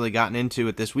we haven't really gotten into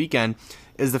at this weekend,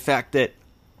 is the fact that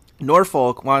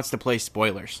Norfolk wants to play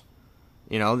spoilers.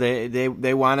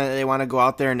 They want to go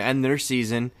out there and end their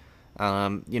season.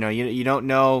 You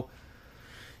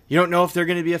don't know if they're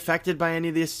going to be affected by any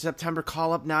of this September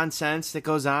call-up nonsense that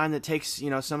goes on that takes,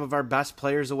 some of our best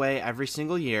players away every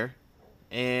single year.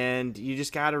 And you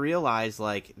just got to realize,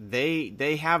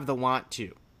 they have the want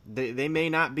to. They may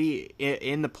not be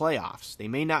in the playoffs. They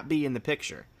may not be in the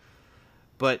picture.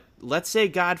 But let's say,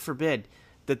 God forbid,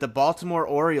 that the Baltimore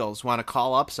Orioles want to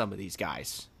call up some of these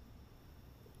guys.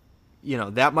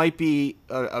 That might be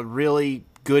a really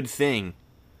good thing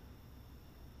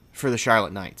for the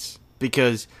Charlotte Knights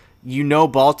because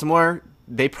Baltimore,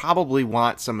 they probably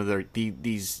want some of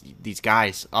these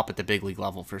guys up at the big league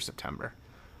level for September.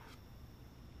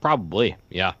 Probably,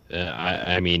 yeah.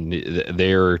 I mean,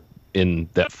 they're in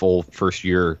that full first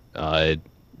year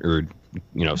or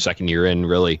second year in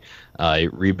really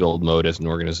rebuild mode as an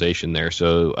organization there.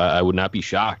 So I would not be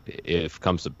shocked if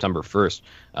come September 1st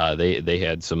they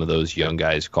had some of those young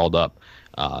guys called up.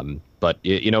 But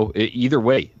either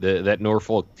way, that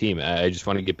Norfolk team, I just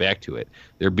want to get back to it.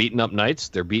 They're beating up Knights.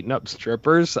 They're beating up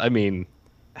Strippers. I mean,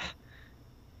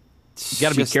 you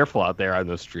got to be careful out there on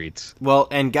those streets. Well,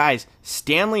 and guys,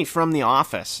 Stanley from The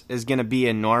Office is going to be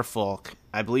in Norfolk,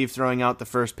 I believe, throwing out the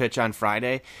first pitch on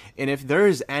Friday. And if there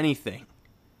is anything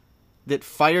that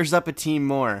fires up a team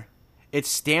more, it's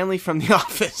Stanley from The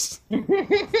Office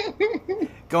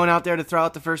going out there to throw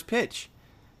out the first pitch.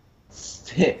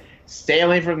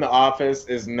 Stanley from The Office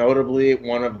is notably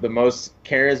one of the most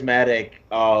charismatic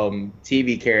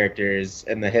TV characters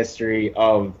in the history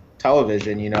of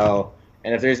television,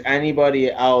 And if there's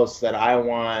anybody else that I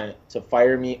want to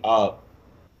fire me up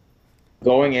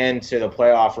going into the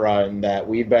playoff run that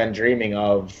we've been dreaming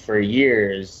of for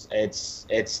years, it's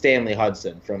Stanley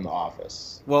Hudson from The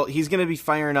Office. Well, he's going to be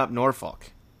firing up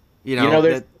Norfolk.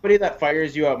 There's nobody that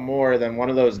fires you up more than one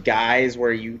of those guys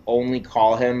where you only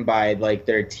call him by like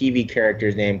their TV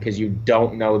character's name because you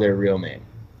don't know their real name.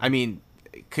 I mean,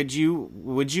 would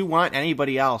you want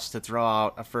anybody else to throw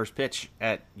out a first pitch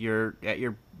at your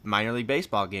minor league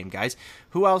baseball game, guys?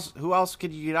 Who else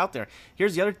could you get out there?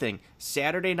 Here's the other thing.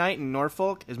 Saturday night in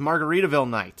Norfolk is Margaritaville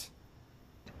night.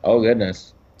 Oh,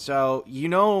 goodness. So, the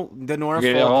Norfolk...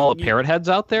 You're going to have all the parrot heads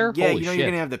out there? Yeah, Holy you're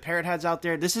going to have the parrot heads out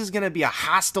there. This is going to be a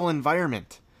hostile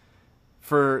environment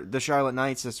for the Charlotte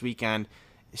Knights this weekend.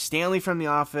 Stanley from The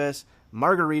Office,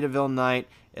 Margaritaville night.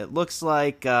 It looks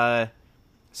like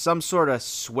some sort of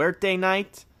Suerte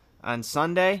night on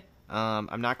Sunday.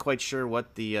 I'm not quite sure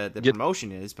what the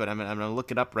promotion is, but I'm going to look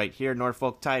it up right here.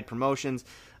 Norfolk Tide Promotions.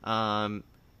 Oh,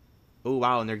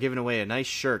 wow, and they're giving away a nice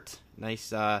shirt.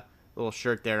 Nice little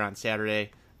shirt there on Saturday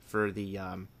for the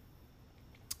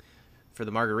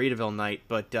Margaritaville night.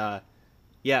 But,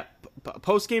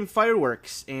 post-game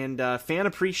fireworks and fan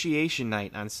appreciation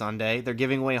night on Sunday. They're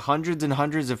giving away hundreds and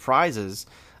hundreds of prizes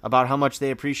about how much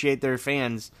they appreciate their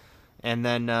fans. And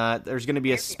then there's going to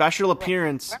be a special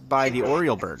appearance by the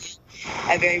Oriole Bird.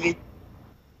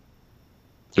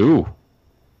 Ooh.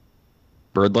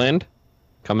 Birdland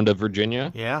coming to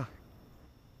Virginia? Yeah.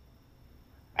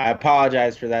 I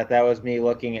apologize for that. That was me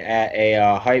looking at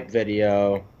a hype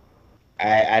video.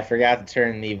 I forgot to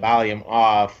turn the volume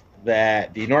off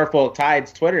that the Norfolk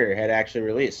Tide's Twitter had actually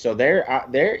released. So they're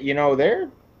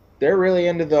really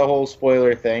into the whole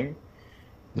spoiler thing.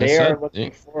 They are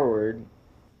looking forward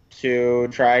to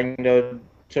trying to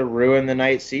ruin the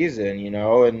night season,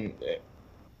 and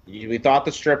we thought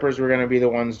the Strippers were going to be the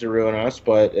ones to ruin us,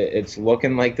 but it's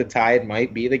looking like the Tide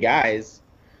might be the guys.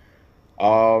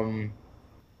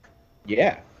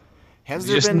 Yeah. Has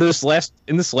there just been...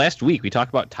 in this last week, we talked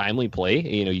about timely play.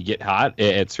 You get hot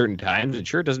at certain times, and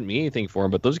sure, it doesn't mean anything for them,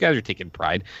 but those guys are taking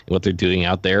pride in what they're doing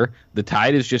out there. The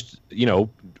Tide is just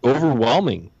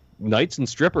overwhelming Knights and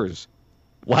Strippers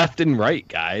left and right,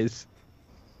 guys.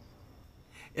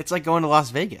 It's like going to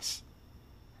Las Vegas.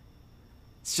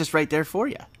 It's just right there for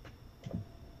you.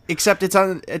 Except it's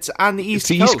on the East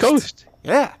Coast. East Coast.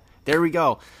 Yeah, there we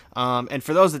go. And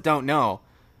for those that don't know,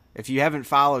 if you haven't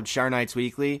followed Char Knights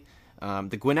Weekly,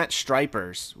 the Gwinnett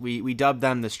Stripers, we dubbed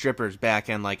them the Strippers back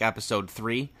in like episode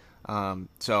 3.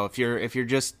 So if you're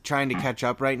just trying to catch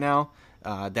up right now,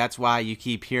 that's why you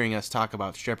keep hearing us talk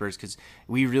about Strippers, because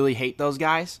we really hate those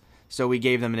guys. So we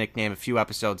gave them a nickname a few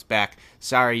episodes back.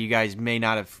 Sorry, you guys may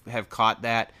not have caught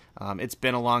that. It's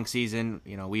been a long season.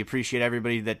 We appreciate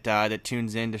everybody that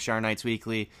tunes in to Char Knights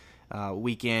Weekly,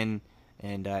 week in,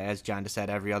 and as John just said,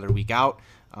 every other week out.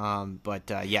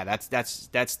 That's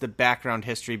the background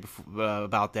history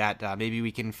about that. Maybe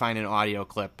we can find an audio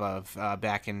clip of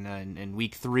back in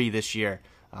week 3 this year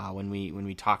when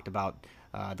we talked about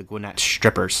the Gwinnett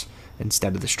Strippers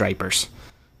instead of the Stripers.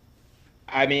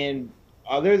 I mean,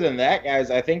 other than that,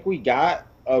 guys, I think we got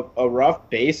a rough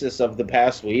basis of the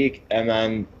past week, and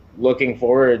then looking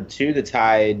forward to the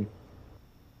Tide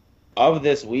of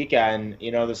this weekend,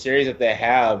 the series that they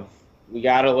have, we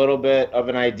got a little bit of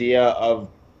an idea of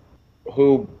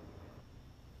who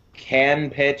can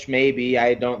pitch, maybe.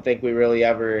 I don't think we really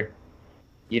ever,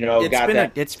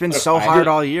 It's been so hard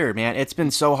all year, man. It's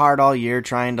been so hard all year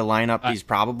trying to line up these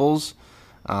probables.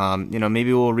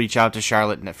 Maybe we'll reach out to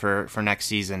Charlotte for next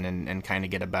season and kind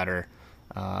of get a better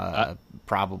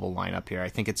probable lineup here. I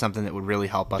think it's something that would really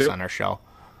help us on our show.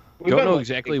 Don't know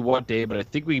exactly what day, but I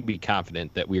think we can be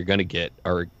confident that we're going to get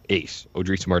our ace,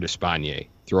 Odrisamer Martis-Spanier,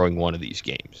 throwing one of these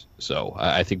games. So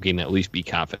I think we can at least be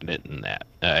confident in that.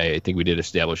 I think we did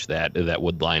establish that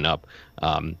would line up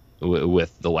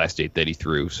with the last date that he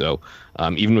threw. So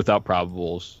even without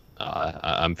probables,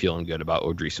 I'm feeling good about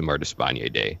Odrisamer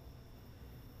Martis-Spanier day.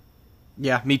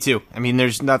 Yeah, me too. I mean,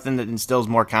 there's nothing that instills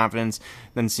more confidence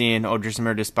than seeing Odrisamer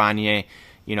Martis-Spanier,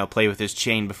 play with his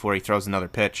chain before he throws another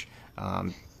pitch.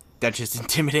 That just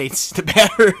intimidates the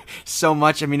batter so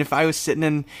much. I mean, if I was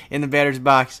sitting in the batter's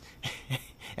box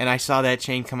and I saw that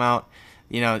chain come out,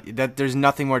 that there's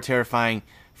nothing more terrifying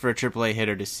for a AAA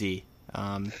hitter to see.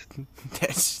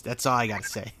 That's all I got to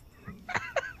say.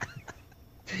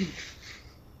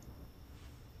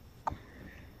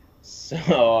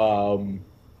 So,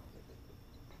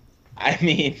 I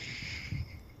mean,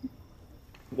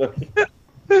 look,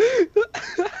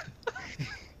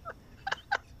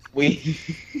 we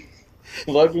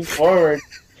looking forward.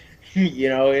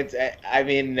 It's. I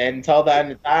mean, until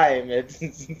that time,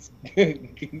 it's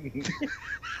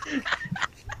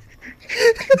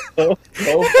go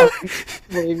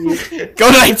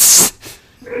Knights!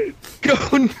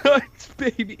 Go Knights,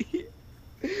 baby!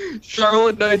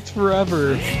 Charlotte Knights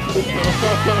forever.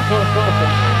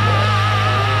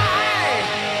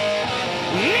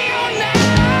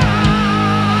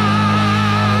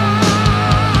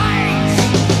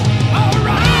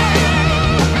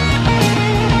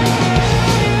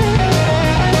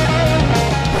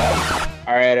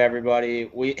 All right, everybody.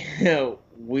 We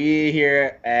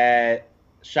here at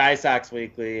Shy Sox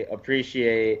Weekly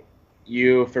appreciate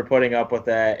you for putting up with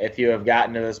that. If you have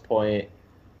gotten to this point,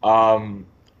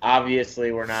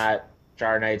 obviously we're not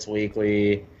Char Knights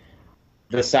Weekly.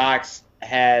 The Sox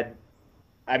had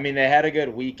a good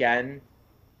weekend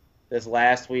this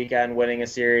last weekend, winning a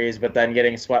series, but then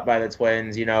getting swept by the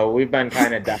Twins. We've been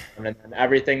kind of down, and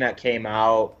everything that came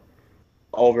out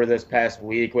over this past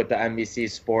week with the NBC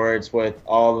Sports, with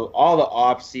all the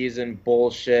off-season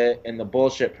bullshit and the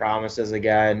bullshit promises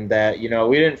again, that,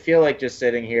 we didn't feel like just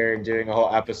sitting here and doing a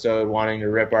whole episode wanting to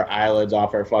rip our eyelids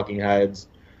off our fucking heads.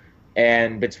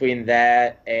 And between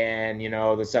that and,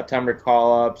 the September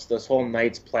call-ups, this whole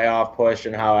Knights playoff push,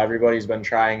 and how everybody's been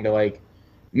trying to,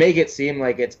 make it seem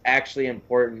like it's actually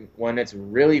important when it's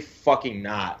really fucking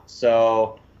not.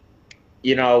 So,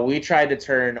 we tried to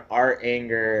turn our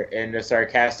anger into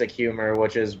sarcastic humor,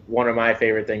 which is one of my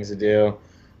favorite things to do.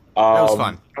 That was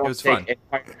fun. It was fun. I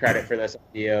don't take credit for this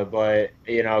idea, but,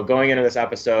 going into this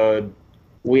episode,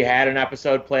 we had an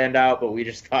episode planned out, but we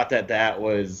just thought that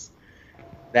was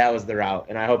the route,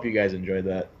 and I hope you guys enjoyed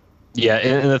that. Yeah,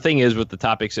 and the thing is, with the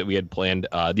topics that we had planned,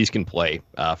 these can play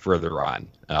further on.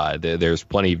 There's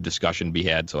plenty of discussion to be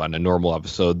had. So on a normal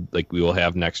episode like we will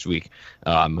have next week,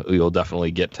 we will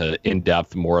definitely get to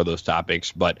in-depth more of those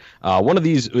topics. But one of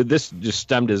this just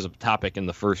stemmed as a topic in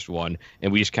the first one,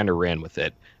 and we just kind of ran with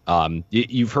it.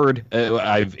 You've heard,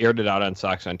 I've aired it out on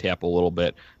Sox on Tap a little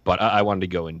bit, but I wanted to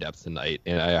go in-depth tonight,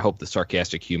 and I hope the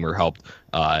sarcastic humor helped,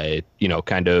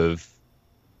 kind of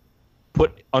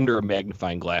put under a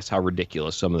magnifying glass how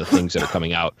ridiculous some of the things that are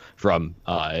coming out from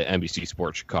NBC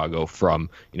Sports Chicago, from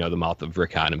the mouth of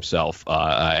Rick Hahn himself.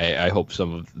 I hope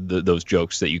some of those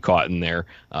jokes that you caught in there,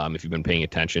 if you've been paying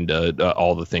attention to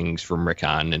all the things from Rick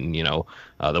Hahn and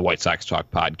the White Sox Talk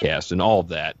podcast and all of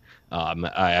that,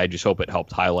 I just hope it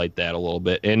helped highlight that a little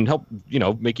bit and help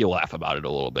make you laugh about it a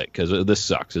little bit, because this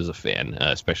sucks as a fan,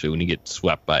 especially when you get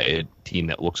swept by a team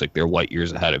that looks like they're light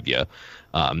years ahead of you.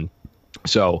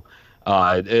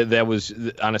 That was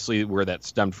honestly where that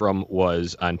stemmed from.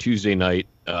 Was on Tuesday night.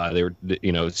 They were,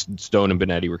 Stone and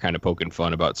Benetti were kind of poking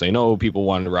fun about saying, "Oh, people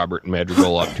wanted Robert and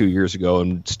Madrigal up 2 years ago,"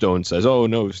 and Stone says, "Oh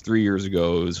no, it was 3 years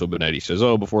ago." So Benetti says,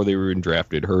 "Oh, before they were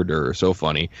drafted, Herder." So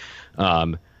funny.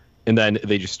 And then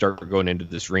they just start going into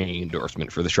this ringing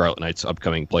endorsement for the Charlotte Knights'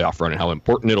 upcoming playoff run and how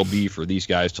important it'll be for these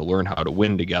guys to learn how to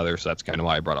win together. So that's kind of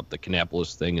why I brought up the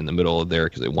Kannapolis thing in the middle of there,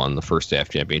 because they won the first half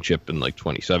championship in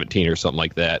 2017 or something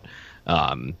like that.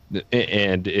 And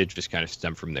it just kind of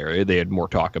stemmed from there. They had more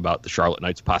talk about the Charlotte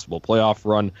Knights' possible playoff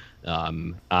run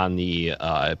on the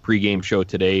pregame show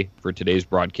today for today's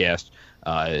broadcast.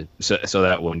 So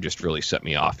that one just really set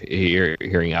me off,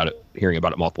 hearing about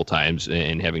it multiple times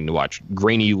and having to watch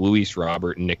grainy Luis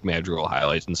Robert and Nick Madrigal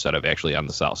highlights instead of actually on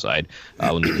the south side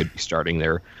when they could be starting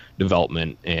their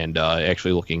development and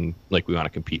actually looking like we want to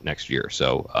compete next year.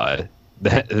 So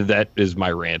that is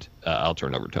my rant. I'll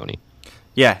turn over to Tony.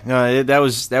 Yeah, no, that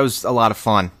was a lot of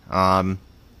fun. I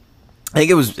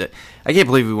think I can't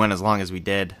believe we went as long as we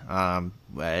did.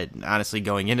 Honestly,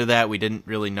 going into that, we didn't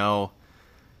really know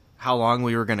how long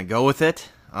we were going to go with it.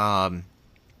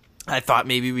 I thought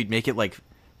maybe we'd make it like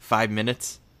 5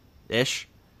 minutes ish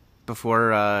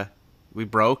before we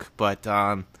broke, but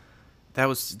that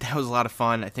was a lot of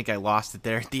fun. I think I lost it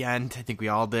there at the end. I think we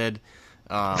all did.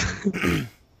 I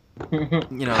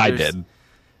did.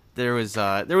 There was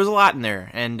a lot in there,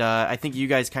 and I think you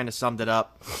guys kind of summed it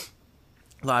up.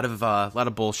 A lot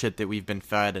of bullshit that we've been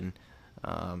fed, and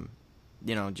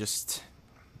just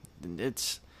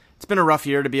it's been a rough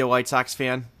year to be a White Sox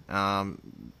fan.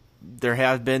 There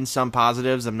have been some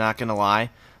positives, I'm not gonna lie,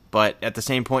 but at the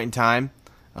same point in time,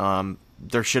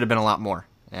 there should have been a lot more,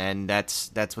 and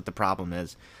that's what the problem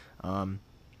is.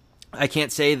 I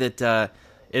can't say that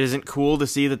it isn't cool to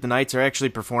see that the Knights are actually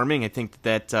performing. I think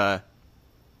that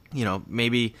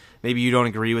maybe you don't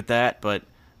agree with that, but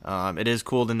it is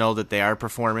cool to know that they are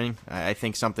performing. I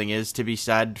think something is to be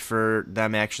said for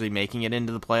them actually making it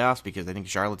into the playoffs, because I think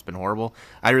Charlotte's been horrible.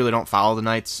 I really don't follow the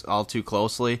Knights all too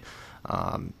closely.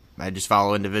 I just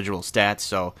follow individual stats,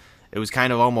 so it was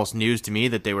kind of almost news to me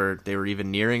that they were even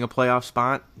nearing a playoff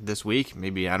spot this week.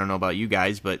 Maybe, I don't know about you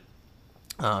guys, but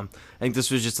I think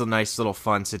this was just a nice little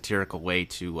fun satirical way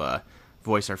to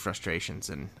voice our frustrations,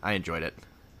 and I enjoyed it.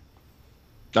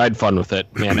 I had fun with it,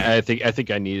 man. I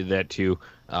think I needed that too.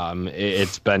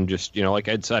 It's been just, like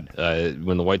I'd said,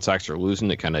 when the White Sox are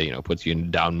losing, it kind of, puts you in a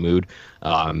down mood.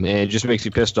 And it just makes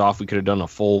you pissed off. We could have done a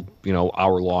full,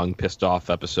 hour-long pissed off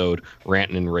episode,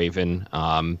 ranting and raving,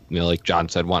 like John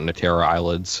said, wanting to tear our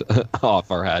eyelids off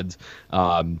our heads.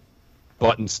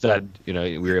 But instead,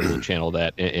 we were able to channel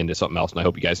that into something else, and I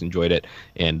hope you guys enjoyed it.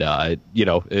 And,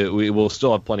 we will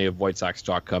still have plenty of White Sox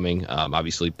talk coming.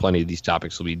 Obviously, plenty of these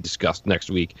topics will be discussed next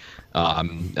week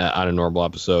on a normal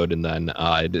episode. And then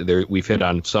we've hit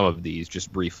on some of these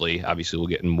just briefly. Obviously, we'll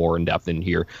get more in-depth in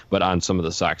here, but on some of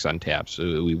the Sox on Tap.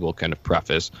 So we will kind of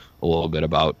preface a little bit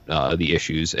about the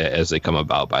issues as they come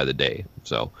about by the day.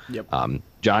 So, yep.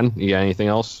 John, you got anything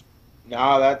else?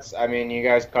 No, you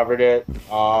guys covered it.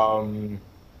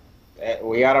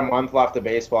 We got a month left of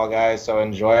baseball, guys, so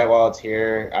enjoy it while it's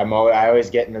here. I always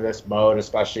get into this mode,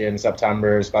 especially in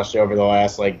September, especially over the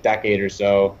last, decade or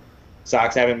so.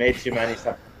 Sox haven't made too many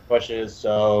pushes,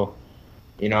 so,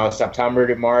 September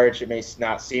to March, it may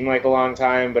not seem like a long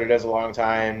time, but it is a long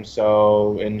time.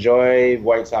 So enjoy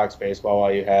White Sox baseball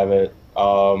while you have it.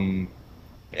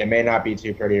 It may not be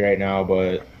too pretty right now,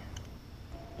 but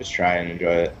just try and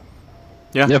enjoy it.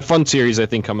 Yeah, fun series, I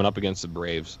think, coming up against the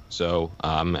Braves. So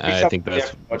I think that's...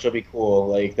 Which will be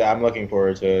cool. I'm looking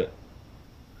forward to it.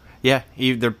 Yeah,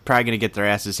 they're probably going to get their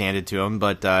asses handed to them,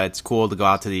 but it's cool to go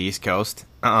out to the East Coast.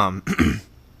 Play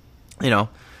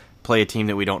a team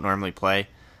that we don't normally play,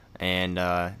 and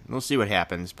we'll see what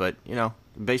happens. But,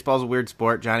 baseball's a weird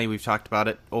sport. Johnny, we've talked about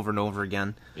it over and over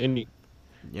again. And,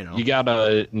 you got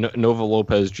Nova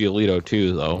Lopez Giolito,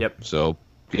 too, though. Yep. So,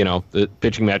 the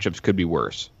pitching matchups could be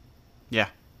worse. Yeah,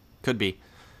 could be.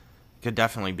 Could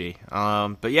definitely be.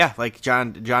 But yeah, like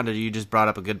John, you just brought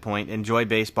up a good point. Enjoy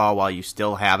baseball while you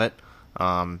still have it,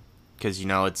 because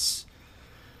it's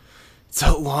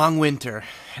a long winter,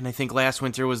 and I think last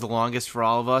winter was the longest for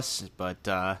all of us. But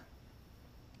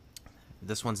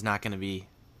this one's not going to be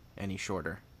any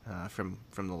shorter from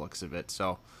the looks of it.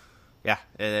 So yeah,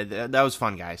 that was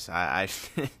fun, guys. I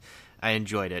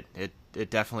enjoyed it. It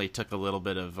definitely took a little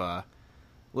bit of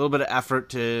effort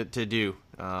to do.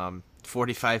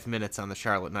 45 minutes on the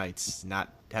Charlotte Knights,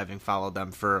 not having followed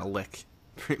them for a lick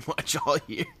pretty much all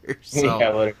year.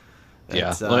 So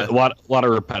a lot of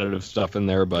repetitive stuff in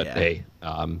there, but hey,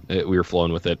 we were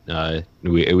flowing with it.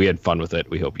 We had fun with it.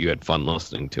 We hope you had fun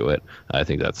listening to it. I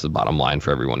think that's the bottom line for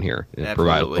everyone here.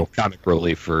 Provide a little comic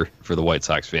relief for the White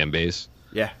Sox fan base.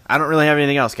 Yeah, I don't really have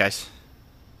anything else, guys.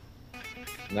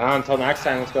 No, until next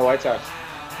time, let's go White Sox.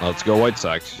 Let's go White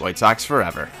Sox. White Sox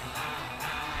forever.